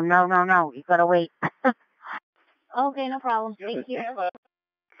told them, no, you gotta wait. Okay, no problem. Thank you.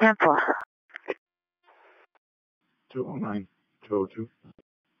 Simple. 209, 202,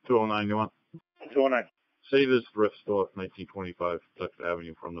 209, you want? 209. Say this thrift store, 1925 Tuck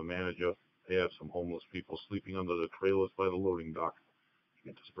Avenue, from the manager. They have some homeless people sleeping under the trailers by the loading dock.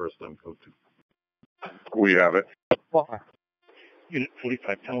 Get dispersed them, code 2. We have it. Unit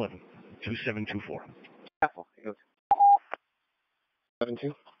 45, 1011, 2724.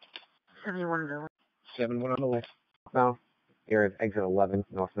 72? 71. 71 on the way. No. Here is exit 11,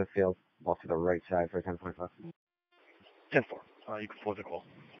 North Smithfield. Off to the right side for 10.5. 10-4. You can forward the call.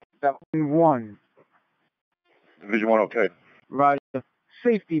 7-1. Division 1, okay. Roger.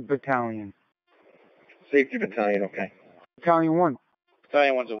 Safety Battalion. Safety Battalion, okay. Battalion 1.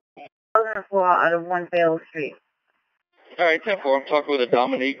 Battalion 1's a... 2004 out of 1 Vale Street. Alright, 10-4. I'm talking with a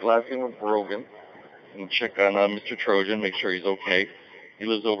Dominique, last name of Brogan. And check on Mr. Trojan, make sure he's okay. He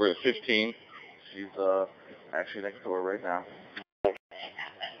lives over at 15. She's actually next door right now.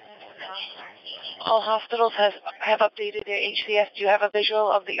 All hospitals have updated their HCS. Do you have a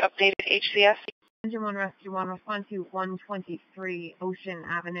visual of the updated HCS? Engine 1 Rescue 1, respond to 123 Ocean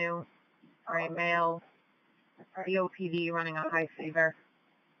Avenue for a male COPD running a high fever.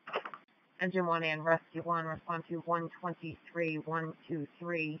 Engine 1 and Rescue 1, respond to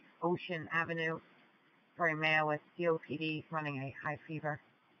 123 Ocean Avenue for a male with COPD running a high fever.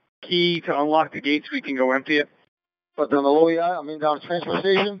 Key to unlock the gates, we can go empty it. But down the lower yard, I mean down the transfer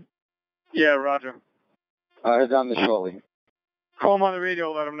station? Yeah, roger. I'll head down there shortly. Call him on the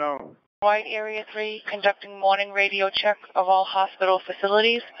radio, let him know. White Area 3 conducting morning radio check of all hospital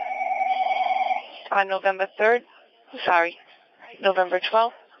facilities on November 12th,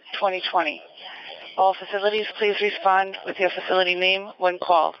 2020. All facilities, please respond with your facility name when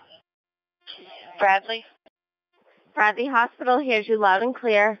called. Bradley? Bradley Hospital hears you loud and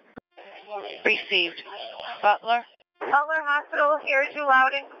clear. Received. Butler? Butler Hospital hears you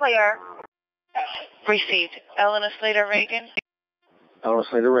loud and clear. Received. Eleanor Slater Reagan? Eleanor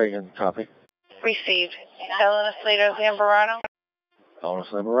Slater Reagan, copy. Received. Eleanor Slater Zambrano? Eleanor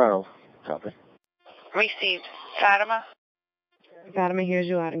Slater Morano, copy. Received. Fatima? Fatima hears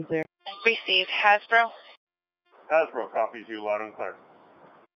you loud and clear. Received. Hasbro? Hasbro copies you loud and clear.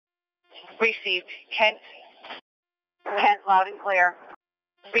 Received. Kent? Kent loud and clear.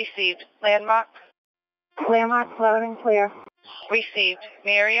 Received. Landmark? Landmark loud and clear. Received.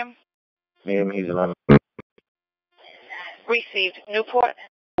 Miriam? Miriam, he's on. Received. Newport?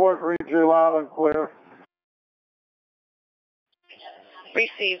 Newport reads you loud and clear.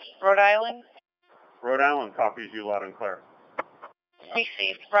 Received. Rhode Island? Rhode Island copies you loud and clear.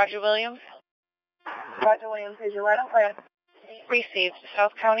 Received. Roger Williams? Roger Williams hears you loud and clear. Received.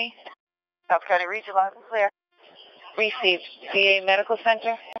 South County? South County reads you loud and clear. Received. VA Medical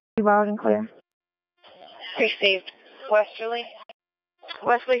Center? Loud and clear. Received. Westerly?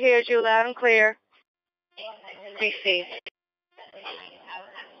 Wesley hears you loud and clear. Received.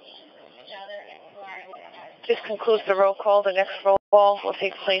 This concludes the roll call. The next roll call will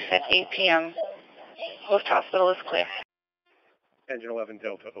take place at 8 p.m. Post hospital is clear. Engine 11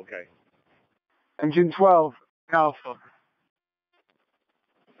 Delta, okay. Engine 12, Alpha.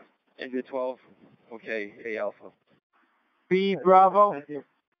 Engine 12, okay, A Alpha. B Bravo.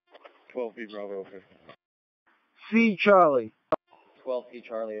 12B Bravo, okay. C Charlie. 12E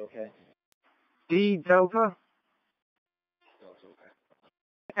Charlie, okay. D Delta. Delta, okay.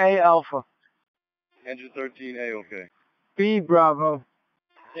 A Alpha. Engine 13A, okay. B Bravo.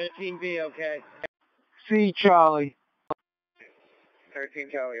 13B, okay. C Charlie. 13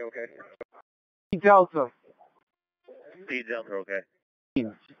 Charlie, okay. D Delta. D Delta, okay.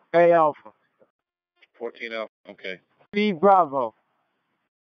 A Alpha. 14 Alpha, okay. B Bravo.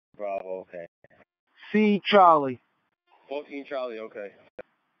 Bravo, okay. C Charlie. 14 Charlie, okay.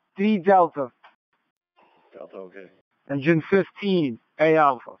 D Delta. Delta, okay. Engine 15, A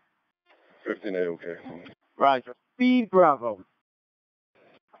Alpha. 15A, okay. Roger. B Bravo.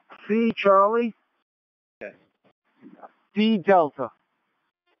 C Charlie. Okay. D Delta.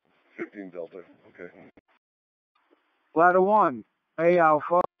 15 Delta. Okay. Ladder 1, A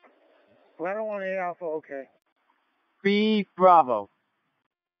Alpha. Ladder 1, A Alpha, okay. B Bravo.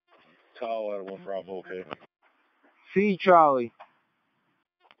 Tower ladder 1 Bravo, okay. C Charlie.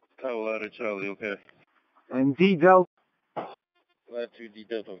 Tower ladder Charlie, okay. And D Delta. Ladder 2 D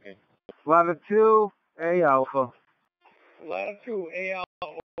Delta, okay. Ladder 2, A Alpha. Ladder 2 A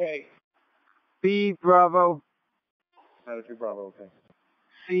Alpha, okay. B Bravo. Ladder 2 Bravo, okay.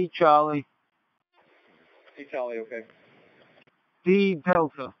 C Charlie. C Charlie, okay. D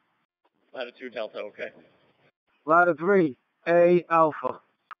Delta. Ladder 2 Delta, okay. Ladder 3, A Alpha.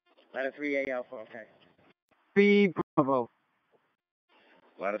 Ladder 3 A Alpha, okay. B Bravo.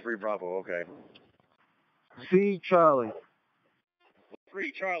 Ladder 3 Bravo, okay. C Charlie.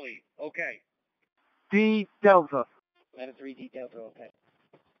 3 Charlie, okay. D Delta. Ladder 3 D Delta, okay.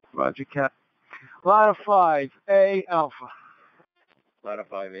 Roger, Cap. Ladder 5, A Alpha. Ladder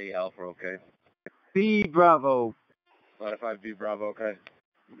 5 A Alpha, okay. B Bravo. Ladder 5 B Bravo, okay.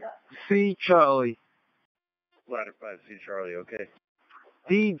 C Charlie. Ladder 5 C Charlie, okay.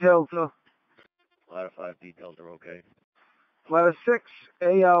 D Delta. Ladder 5 D Delta, okay. Ladder 6,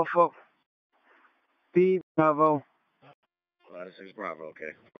 A Alpha. B Bravo. Ladder 6 Bravo,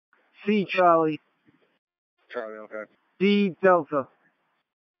 okay. C Charlie. Charlie, okay. D Delta.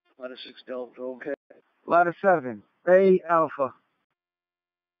 Ladder 6 Delta, okay. Ladder 7, A Alpha.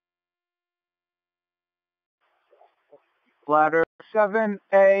 Ladder 7,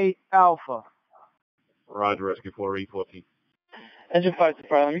 A Alpha. Roger, Rescue 4, 814. Engine 5 to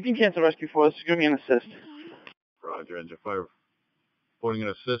Farland. You can cancel Rescue 4. This is going to be an assist. Roger, Engine 5. Reporting an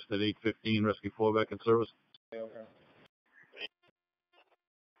assist at 815, Rescue 4 back in service. Okay.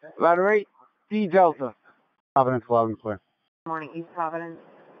 Ladder 8, D Delta. Providence, loud and clear. Good morning, East Providence.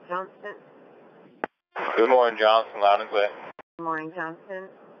 Johnston. Good morning, Johnson. Loud and clear. Good morning, Johnston.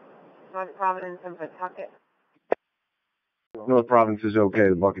 North Providence and Pawtucket. North Providence is okay.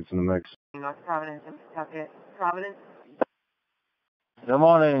 The bucket's in the mix. North Providence and Pawtucket. Providence. Good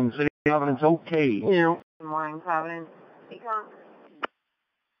morning, City of Providence. Okay. Yeah. Good morning, Providence. Seekonk.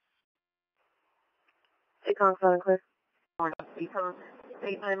 Seekonk, loud and clear. Good morning, Seekonk.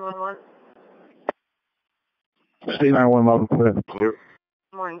 State 911. State 911, loud and clear. Clear.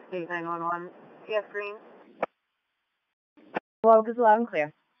 Good morning, State 911. TF Green. Warwick is loud and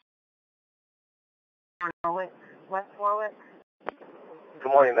clear. Warwick. West Warwick.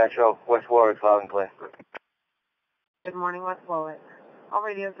 Good morning, Metro. West Warwick, loud and clear. Good morning, West Warwick. All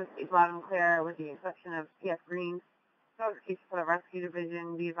radios are loud and clear with the exception of TF Green. No excuse for the rescue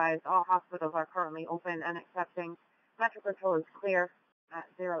division. Be advised all hospitals are currently open and accepting. Metro Control is clear at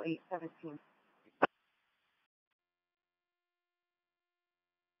 0817.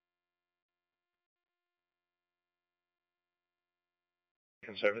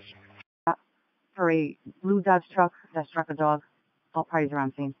 In service. For a blue Dodge truck that struck a dog. All parties are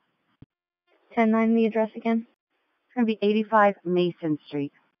on scene. 10-9, the address again. It's going to be 85 Mason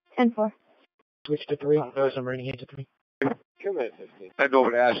Street. 10-4. Switch to 3. There's some rating into 3. Come in, 15. Head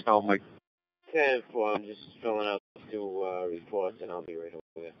over to Ashtown, Mike. 10-4. I'm just filling out 2 reports, and I'll be right over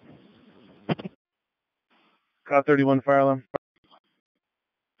there. Car 31, fire alarm.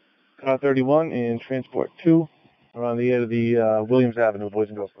 Car 31 and transport 2 around the end of the Williams Avenue, Boys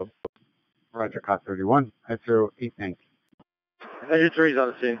and Girls Club. Roger, Cop 31 at 0819. Engine 3 is on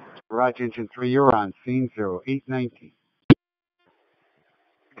the scene. Roger, Engine 3, you're on scene 0819.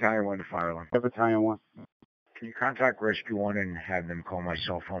 Battalion 1 to fire alarm. Battalion 1. Can you contact Rescue 1 and have them call my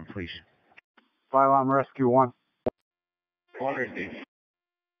cell phone, please? Fire alarm rescue 1. Excellent.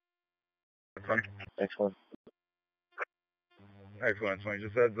 Excellent. So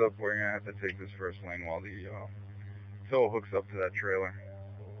just heads up, we're going to have to take this first lane while the tow hooks up to that trailer.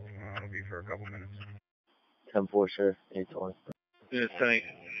 It'll be for a couple minutes. 10-4, sir. 820. It's 10-8.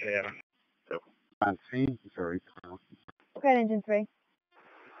 Yeah. On scene 0821. Okay, Engine 3.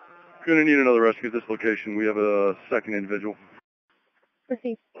 Gonna need another rescue at this location. We have a second individual.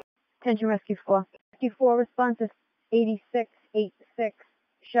 Proceed. Attention Rescue 4. Rescue 4 response is 8686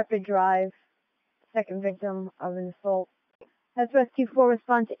 Shepherd Drive. Second victim of an assault. Has Rescue 4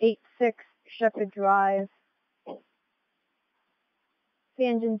 respond to 86 Shepherd Drive. The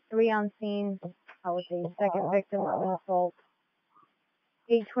Engine 3 on scene. With the second victim of an assault.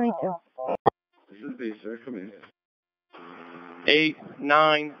 822. This is B, sir. Come in.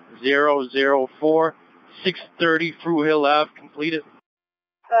 89004 630 Fruit Hill Ave, completed.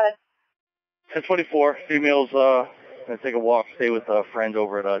 Good. 1024, females gonna take a walk, stay with a friend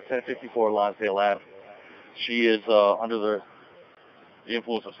over at 1054 Lonsdale Ave. She is under the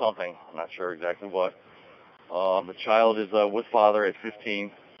influence of something. I'm not sure exactly what. The child is with father at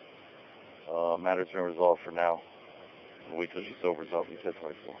 15. Matter's been resolved for now. We'll wait till she sobers up. He said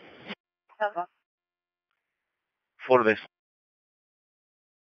 24. Photo this.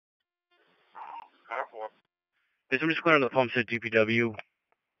 This I'm just clearing the pumps at DPW.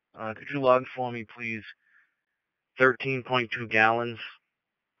 Could you log for me, please? 13.2 gallons.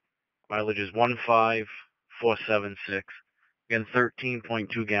 Mileage is 15476. Again,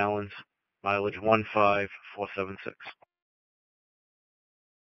 13.2 gallons. Mileage 15476.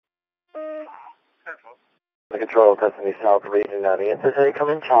 The control Destiny South region now. The intercity come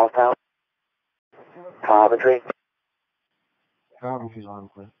in Charlestown. Coventry. Coventry's on,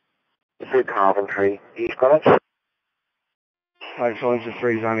 please. To Coventry. East Greenwich. Alright, so engine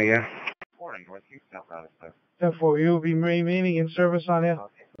 3's on the air. Morning, Rescue. South out of 10-4, you will be remaining in service on air?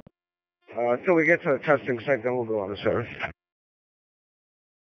 Until we get to the testing site, then we'll go on the service.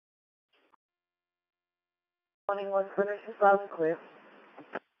 Morning, West Greenwich is loud and clear.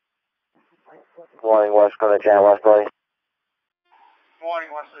 Morning, West Greenwich and Wesley.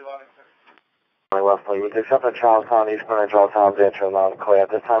 Morning, Wesley Wellington. Morning, Wesley. You can accept the Charlestown, East Greenwich, all times entering loud and clear. At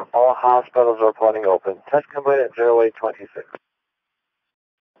this time, all hospitals are reporting open. Test complete at 0826.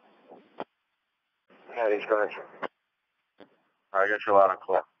 Yeah, East Greenwich. Alright, get you loud and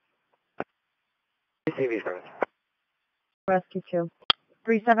clear. Receive East Greenwich. Rescue 2.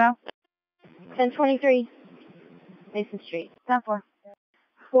 370? 1023. Mason Street. 10-4.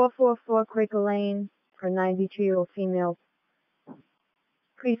 444 Quaker Lane for 92-year-old female.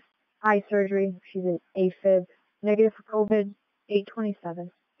 Pre-eye surgery. She's in AFib. Negative for COVID.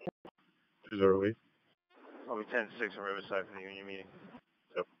 827. 208. I'll be 10-6 on Riverside for the union meeting.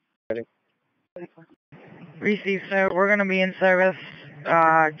 So, ready? Receive, sir. We're going to be in service.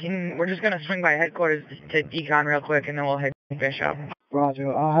 We're just going to swing by headquarters to decon real quick, and then we'll head to Bishop.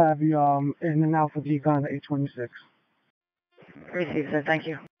 Roger, I'll have you in and out for decon at 826. Receive, sir. Thank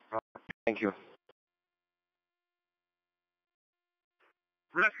you. Thank you.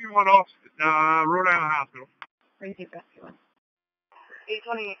 Rescue 1 off, Rhode Island Hospital. Receive Rescue 1.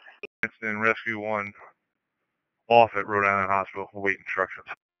 828. It's in Rescue 1 off at Rhode Island Hospital. We'll wait instructions.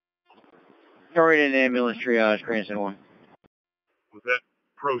 Go right in ambulance triage, Cranston 1. Was that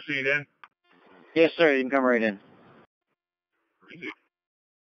proceed in? Yes, sir. You can come right in.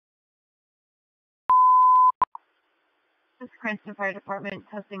 This is Cranston Fire Department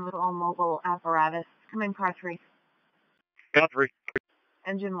testing with all mobile apparatus. Come in, car 3. Car 3.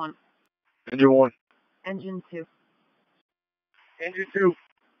 Engine 1. Engine 1. Engine 2. Engine 2.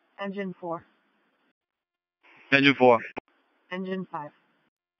 Engine 4. Engine 4. Engine 5.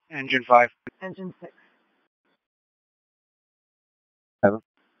 Engine 5. Engine 6. 7.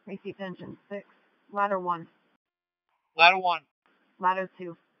 Received engine 6. Ladder 1. Ladder 1. Ladder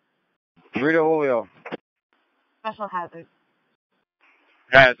 2. Rita Julio. Special hazard.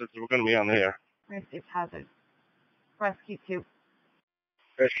 Hazards, we're going to be on the air. Received hazard. Rescue 2.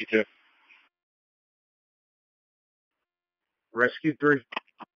 Rescue 2. Rescue 3.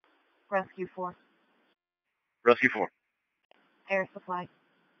 Rescue 4. Rescue 4. Air supply.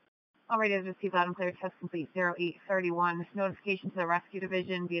 All radios received loud and clear. Test complete. 0831. Notification to the rescue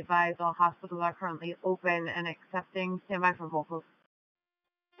division. Be advised all hospitals are currently open and accepting. Stand by for vocals.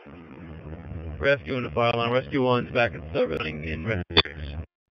 Rescue in the fire line. Rescue 1's back in service in rescue.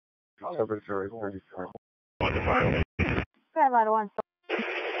 Laboratory 34. On the fire line. Got ladder 1.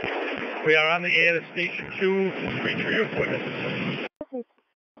 We are on the air to Station 2. Retrieve equipment.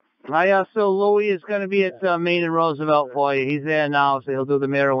 Hi, so Louis is going to be at Main and Roosevelt for you. He's there now, so he'll do the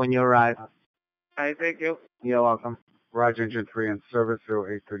mirror when you arrive. Hi, thank you. You're welcome. Roger, Engine 3 in service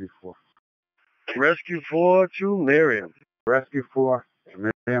 0834. Rescue 4 to Miriam. Rescue 4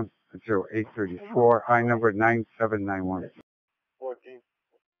 to Miriam 0834. High number 9791. 14.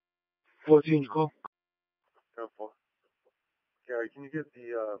 14's call. Careful. Gary, can you get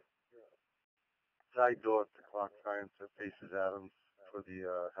the side door to Clock Science that faces Adams for the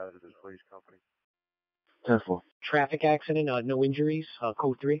hazardous waste company? 10-4. Traffic accident, no injuries,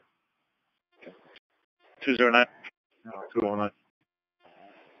 code 3. 209. No, 209.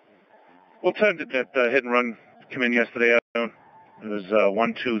 What time did that hit and run come in yesterday afternoon? It was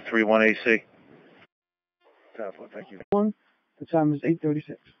 1231 AC. Thank you. The time is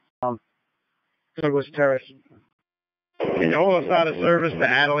 8:36. Douglas Terrace. Can you hold us out of service to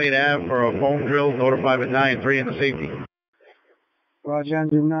Adelaide Ave for a phone drill? Notify Battalion 3 in the safety. Roger,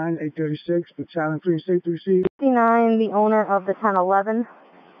 Engine 9, 836. Battalion 3, safe to receive. 59, the owner of the 1011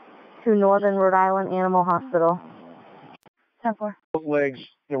 to Northern Rhode Island Animal Hospital. 10-4. Both legs.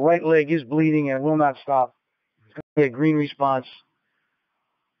 The right leg is bleeding and will not stop. Yeah, green response.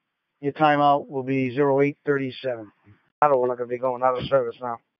 Your timeout will be 0837. I don't want to be going out of service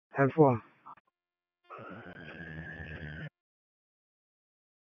now. 10-4.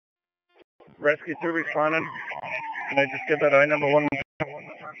 Rescue 2 responding. Can I just get that I number 1?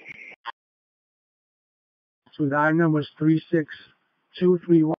 So the item number is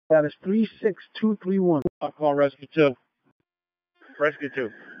 36231. That is 36231. I'll call Rescue 2. Rescue 2.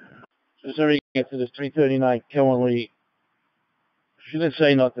 Just so we can get to this 339 Killenly. She didn't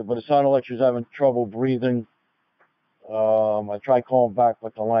say nothing, but it sounded like she was having trouble breathing. I tried calling back,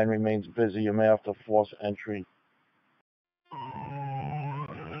 but the line remains busy. You may have to force entry.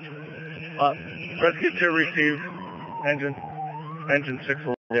 Rescue 2 received. Engine 6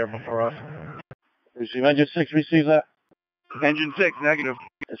 was there before us. Receive Engine 6 receives that? Engine 6, negative.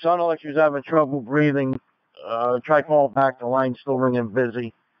 It sounded like she was having trouble breathing. Try calling back. The line's still ringing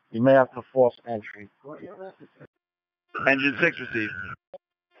busy. You may have to force entry. Engine 6 received.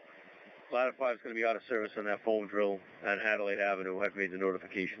 Ladder 5 is going to be out of service on that foam drill at Adelaide Avenue. I've made the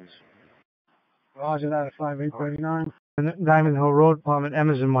notifications. Roger that at 5839. Diamond Hill Road, Department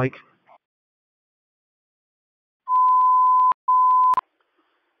Emmers and Mike.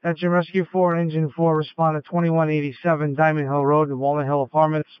 Engine Rescue 4 and Engine 4 respond to 2187 Diamond Hill Road, the Walnut Hill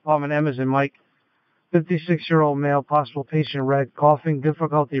Apartments, Department Emmers and Mike. 56-year-old male, possible patient red, coughing,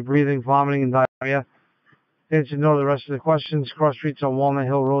 difficulty breathing, vomiting, and diarrhea. Answer no to the rest of the questions. Cross streets on Walnut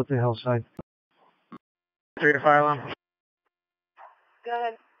Hill Road to Hillside. 3 to fire alarm. Go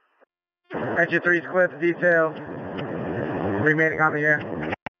ahead. Engine 3 is clear to detail. Remaining on the air.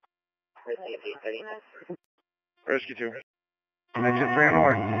 Rescue 2. Engine 3 on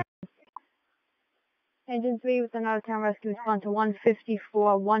order. Engine 3 with an out-of-town rescue respond to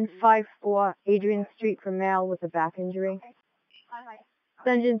 154 Adrian Street for male with a back injury.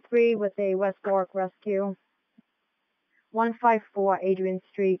 Engine 3 with a West Warwick rescue. 154 Adrian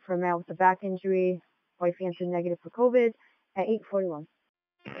Street for male with a back injury. Wife answered negative for COVID at 8:41.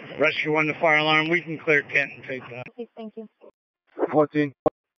 Rescue 1 to fire alarm. We can clear Kent and take that. Okay, thank you. 14.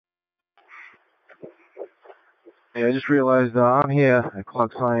 Yeah, I just realized I'm here at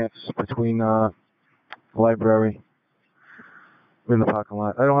Clark Science between the library in the parking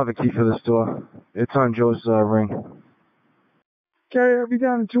lot. I don't have a key for this door. It's on Joe's ring. Carrie, I'll be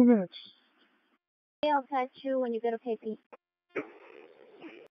down in 2 minutes. I'll catch you when you get okay, Pete.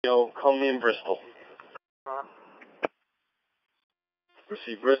 Yo, call me in Bristol.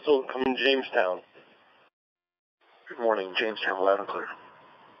 Receive Bristol, come in Jamestown. Good morning, Jamestown, loud and clear.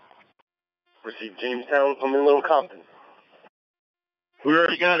 Receive Jamestown, come in Little Compton. We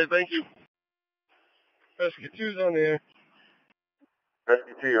already got it, thank you. Rescue 2's on the air.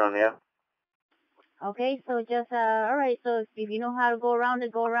 Rescue 2, you're on the air. Okay, so just, alright, so if you know how to go around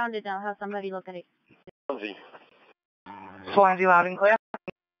it, and I'll have somebody look at it. Swansea. Swansea loud and clear.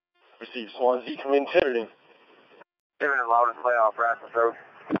 Receive Swansea, come in Tiverton. Tiverton loud and clear off Rasmus Road.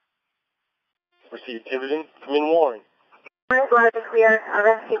 Receive Tiverton, come in Warren. Loud and clear.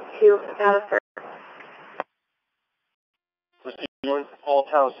 Rescue 2 out of service. Receive Warren, all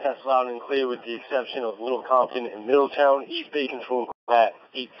towns test loud and clear with the exception of Little Compton and Middletown. East Bay control at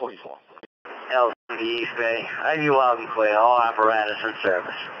 8:44. LCD East Bay. I do loud and clear. All apparatus in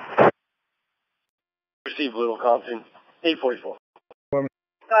service. Receive Little Compton, 8:44. Go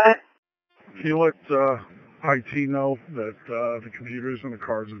ahead. Can you let IT know that the computers and the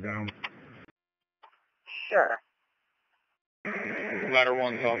cards are down? Sure. Ladder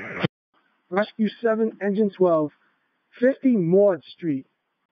 1's up. Rescue 7, Engine 12, 50 Maud Street.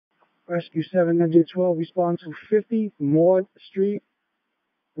 Rescue 7, Engine 12, respond to 50 Maud Street,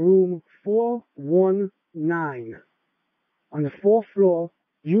 room 419. On the 4th floor,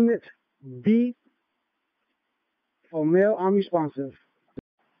 Unit B for male unresponsive.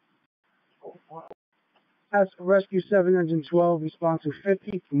 As Rescue 7, Engine 12, respond to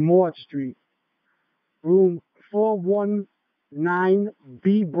 50 Maud Street, room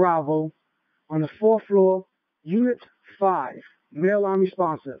 419B Bravo, on the 4th floor, Unit 5, male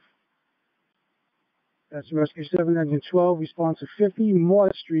unresponsive. That's Rescue 7, Engine 12, response to 50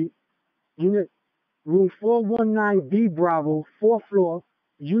 Maud Street, Unit, room 419B Bravo, 4th floor,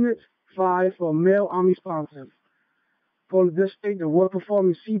 Unit 5 for male unresponsive. Call to this state, the work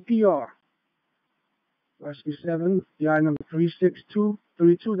performing CPR. Rescue 7, the item number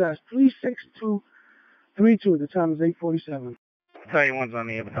 36232, that's 36232, the time is 8:47. Battalion 1's on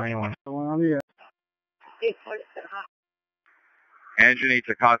the air, Battalion 1. One on the air. 8:47. Engine 8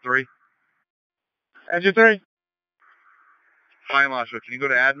 to car 3. Engine 3. Fire Marshal, can you go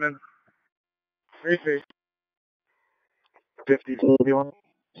to admin? 3 54, if you want.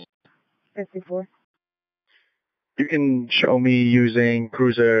 54. You can show me using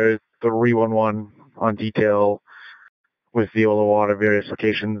Cruiser 311 on detail with Viola Water, various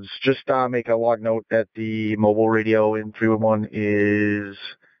locations. Just make a log note that the mobile radio in 311 is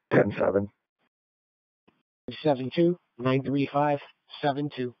 10-7.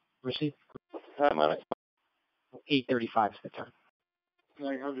 72-935-72. Receive. Time on it. 8:35 is the time.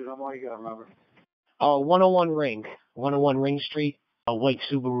 900, I'm all you got, Robert. 101 Ring. 101 Ring Street. A white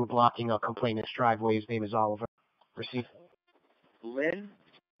Subaru blocking a complainant's driveway. His name is Oliver. Receive. Lynn?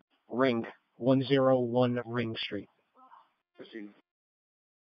 Ring. 101 Ring Street. Proceed.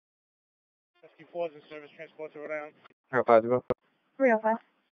 Rescue 4's in service, transport to Rhode Island. 305.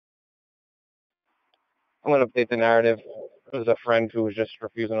 I'm going to update the narrative. It was a friend who was just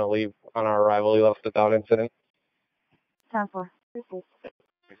refusing to leave on our arrival. He left without incident. 10-4.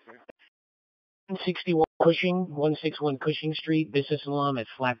 161 Cushing, 161 Cushing Street, business alarm at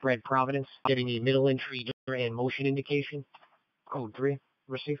Flatbread, Providence. Getting a middle entry and motion indication. Code 3.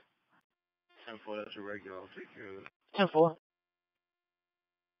 Receive. 10-4, that's a regular. I'll take care of it. 10-4.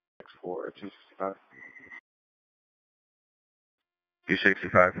 X4, 265.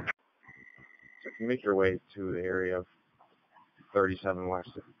 265. So if you make your way to the area of 37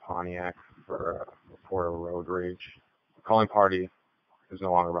 west of Pontiac for a report of a road rage, the calling party is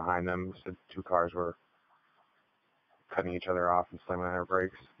no longer behind them. So two cars were cutting each other off and slamming on their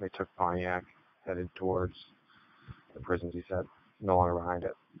brakes. They took Pontiac, headed towards the prisons, he said. No longer behind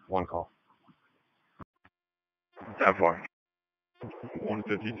it. One call. 10-4.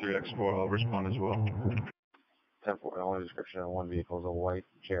 153 X4, I'll respond as well. 10-4, the only description of one vehicle is a white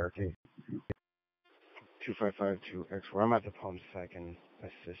Cherokee. 2552 X4. I'm at the pump second.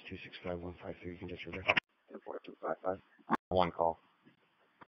 Assist 265153. You can just reverse. 10-4, 255. One call.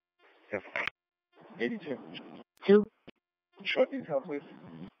 82. 2. Short detail, please.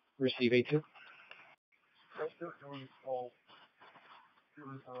 Receive 82.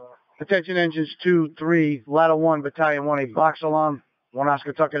 Attention engines 2, 3, Ladder 1, Battalion 1, a box alarm, 1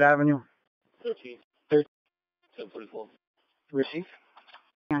 Oscar Tuckett Avenue. 13. 10-44. Receive.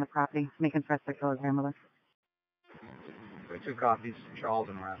 On the property, making fresh the grandmother. 2 copies, Charles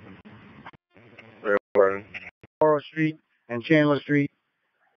and Rathman. Laurel Street and Chandler Street.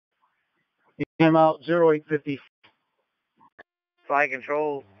 He came out 0850. Fire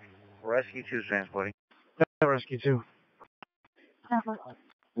control, rescue 2 transporting. Rescue 2.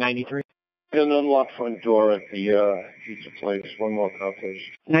 93. An unlocked front door at the pizza place. One more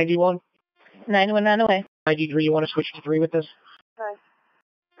confirmation. 91. 91 on the way. 93, you want to switch to 3 with this?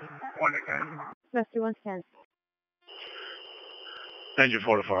 Rescue 110. Engine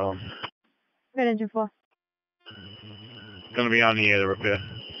 4 to fire alarm. Red engine 4. Gonna be on the air to repair.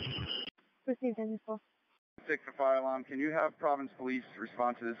 Received engine 4. 6 for fire alarm. Can you have Province Police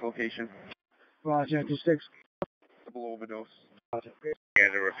respond to this location? Roger, engine 6. Double overdose. Yeah,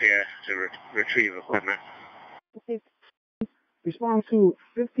 to repair, to retrieve equipment. Received. Respond to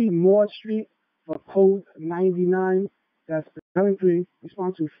 50 Maud Street for code 99. That's Battalion 3.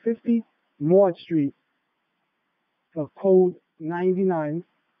 Respond to 50 Maud Street for code 99.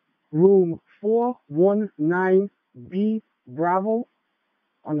 Room 419B Bravo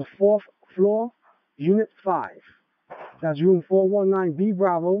on the 4th floor, Unit 5. That's room 419B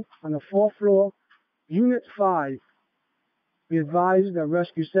Bravo on the 4th floor, Unit 5. Be advised that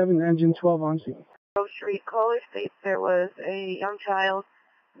Rescue 7 Engine 12 on scene. Rhode Street caller states there was a young child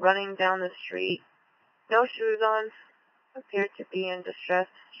running down the street, no shoes on, appeared to be in distress.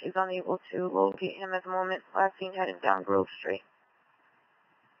 She's unable to locate him at the moment. Last seen heading down Grove Street.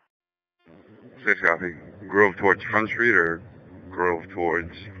 6 copy. Grove towards Front Street or Grove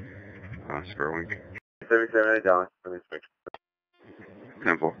towards Spurwink? 37 down. Let me switch.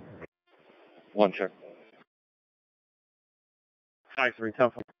 10-4. 1 check. 5-3,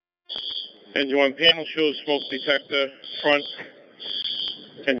 10-4. Engine 1 panel shows smoke detector front.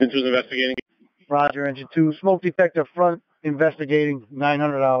 Engine 2 is investigating. Roger, Engine 2. Smoke detector front, investigating,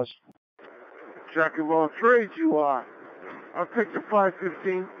 $900. Jackie Long Trade, you are. I'll take the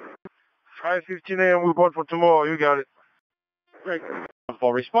 515. 5:15 a.m. We're going for tomorrow. You got it. Great.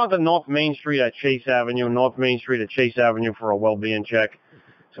 For respond to North Main Street at Chase Avenue. North Main Street at Chase Avenue for a well-being check.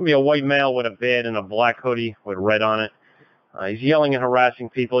 It's going to be a white male with a beard and a black hoodie with red on it. He's yelling and harassing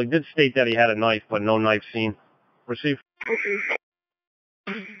people. He did state that he had a knife, but no knife seen. Receive.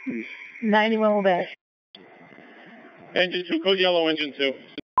 91 will back. Engine 2, code yellow, engine 2.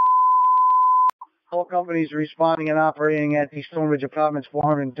 All companies responding and operating at the Stonebridge Apartments,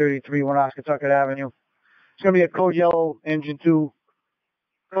 433 1 Oscar Tuckett Avenue. It's going to be a code yellow, engine 2.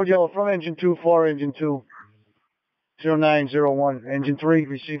 Code yellow from engine 2 for engine 2. 0901. Engine 3,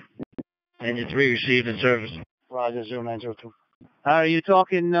 receive. Engine 3 received in service. Roger, 0902. Are you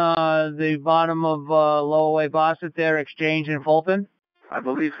talking the bottom of Lower Way Bassett there, Exchange in Fulton? I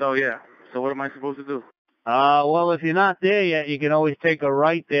believe so, yeah. So what am I supposed to do? Well, if you're not there yet, you can always take a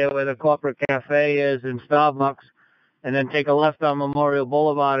right there where the corporate cafe is and Starbucks, and then take a left on Memorial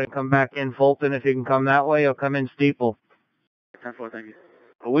Boulevard and come back in Fulton if you can come that way, or come in Steeple. 10-4, thank you.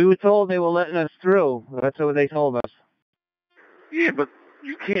 We were told they were letting us through. That's what they told us. Yeah, but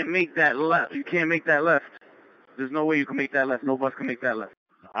you can't make that left. You can't make that left. There's no way you can make that left. No bus can make that left.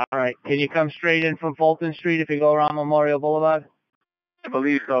 All right. Can you come straight in from Fulton Street if you go around Memorial Boulevard? I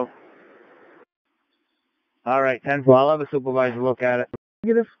believe so. All right, 10-4. I'll have a supervisor look at it.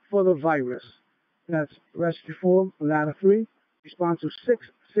 Negative for the virus. That's Rescue 4, ladder 3. Respond to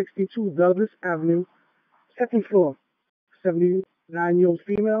 662 Douglas Avenue, second floor. 79-year-old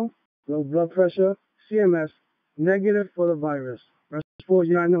female, low blood pressure, CMS, negative for the virus. Rescue 4,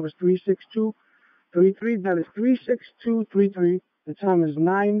 your number is 36233. That is 36233. The time is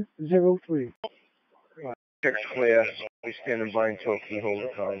 9:03. Check's clear. We standing by until we hold the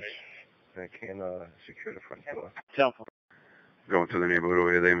times. I can secure the front door. Temple. Going to the neighborhood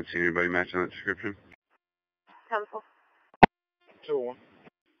over here. They haven't seen anybody matching that description. Temple. 2-1.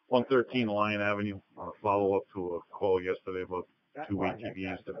 113 Lion Avenue. Follow up to a call yesterday about 2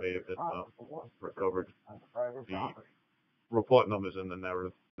 ATVs that may have been recovered. The report numbers in the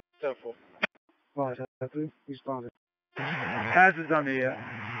narrative. 10-4. Roger, 3. Responded. Hazards on the air.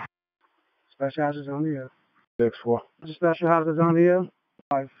 Special hazards on the air. 6-4. Special hazards on the air.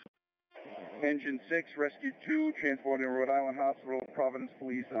 5. Engine 6, Rescue 2, transporting Rhode Island Hospital, Providence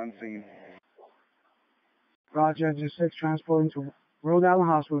Police on scene. Roger, Engine 6, transporting to Rhode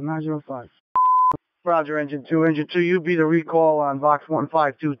Island Hospital, 905. Roger, Engine 2. Engine 2, you be the recall on box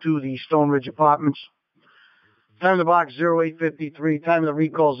 1522, the Stone Ridge Apartments. Time the box 0853, time the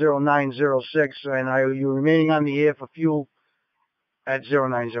recall 0906, and you're remaining on the air for fuel at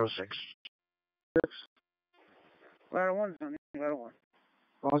 0906. Ladder 1's on the ladder 1.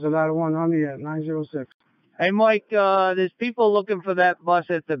 Roger, ladder 1 on the air, 906. Hey, Mike, there's people looking for that bus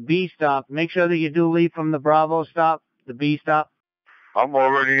at the B stop. Make sure that you do leave from the Bravo stop, the B stop. I'm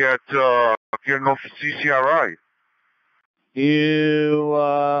already at, getting off the CCRI. You,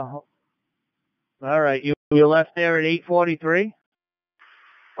 all right, you left there at 8:43?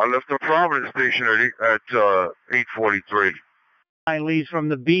 I left the Providence station at 8:43. Line leaves from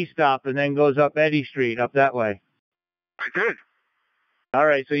the B stop and then goes up Eddy Street, up that way. I did. All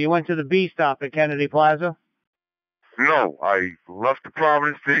right, so you went to the B stop at Kennedy Plaza? No, I left the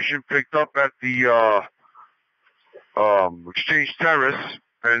Providence station, picked up at the Exchange Terrace,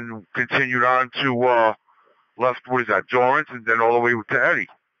 and continued on to left, what is that, Dorrance, and then all the way to Eddy.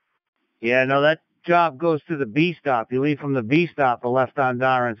 Yeah, no, that job goes to the B stop. You leave from the B stop or left on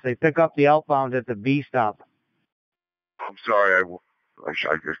Dorrance. They pick up the outbound at the B stop. I'm sorry, I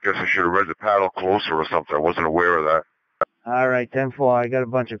guess I should have read the paddle closer or something. I wasn't aware of that. All right, 10-4. I got a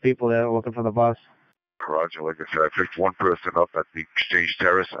bunch of people there looking for the bus. Roger, like I said, I picked one person up at the Exchange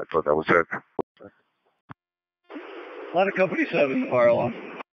Terrace. I thought that was it. Ladder Company 7, fire alarm.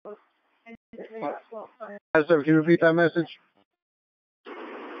 Can you repeat that message?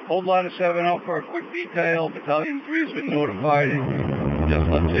 Hold ladder 7 out for a quick detail. Battalion 3 has been notified. Just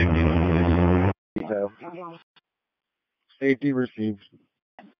let safety know, please. Detail. Safety received.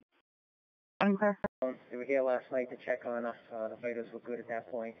 They were here last night to check on us. The vitals were good at that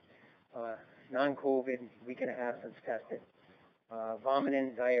point. Non-COVID, week and a half since tested.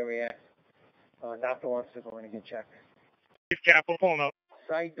 Vomiting, diarrhea. Doctor wants to go in and get checked. Chief Captain pulling up.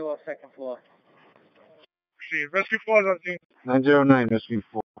 Side door, second floor. See, Rescue 4's on scene. 909, Rescue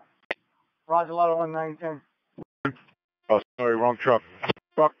 4. Roger, ladder 1, 910. Oh, sorry, wrong truck.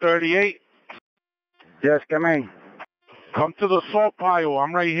 Truck 38. Yes, come in. Come to the salt pile.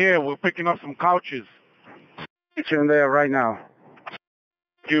 I'm right here. We're picking up some couches. Get you in there right now.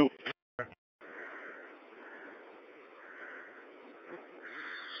 You.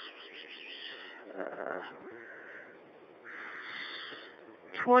 Uh,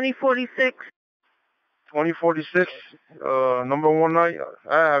 2046. 2046. Number 19.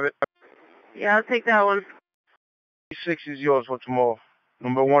 I have it. Yeah, I'll take that one. 6 is yours for tomorrow.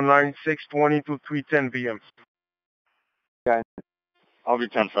 Number 19620 to 3:10 p.m. Okay. I'll be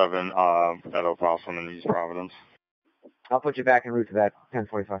 10-7 at O'Possum in East Providence. I'll put you back en route to that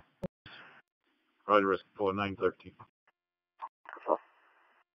 1045. Roger, risk for 913.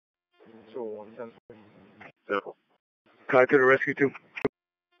 Car to the rescue 2.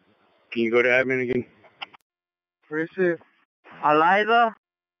 Can you go to admin again? Receive. Eliza?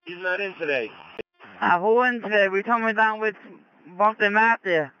 He's not in today. Who in today? We coming down with bumped him out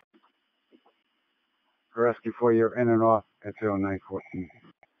there. Rescue 4, you're in and off at 0914.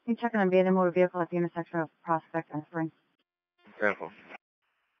 You checking on abandoned motor vehicle at the intersection of Prospect and Spring? Careful.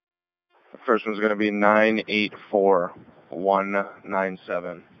 The first one's going to be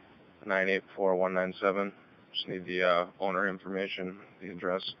 984197. 984197. Just need the owner information, the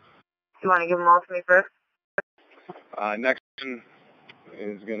address. You want to give them all to me first? Next one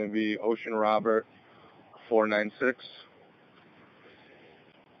is going to be Ocean Robert 496.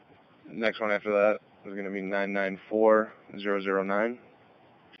 Next one after that is going to be 994009.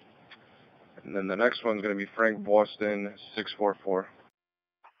 And then the next one's going to be Frank Boston 644.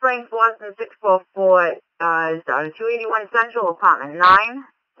 Frank Boston 644 is 281 Central, apartment 9,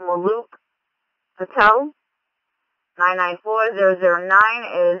 Malouk Patel. 994009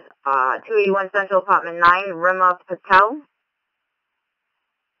 is 281 Central, apartment 9, Rima Patel.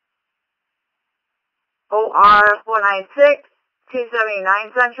 OR 496,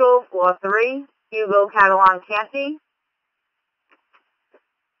 279 Central, floor 3, Hugo Catalan Canty.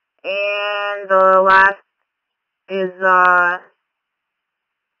 And the last is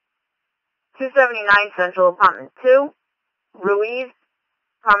 279 Central, apartment 2, Ruiz,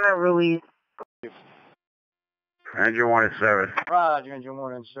 apartment Ruiz. Engine 1 in service. Roger, engine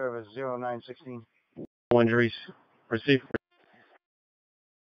 1 in service, 0916. No injuries. Receive.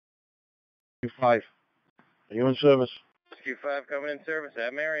 5. Are you in service? Rescue 5 coming in service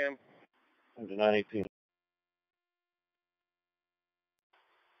at Merriam. Engine 918.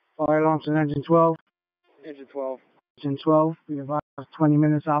 Fire alarms in engine 12. Engine 12. Engine 12, we have 20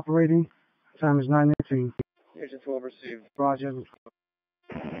 minutes operating. Time is 9:18. Engine 12 received. Roger.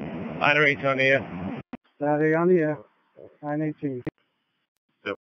 908 on the air. Saturday on the air, 9:18.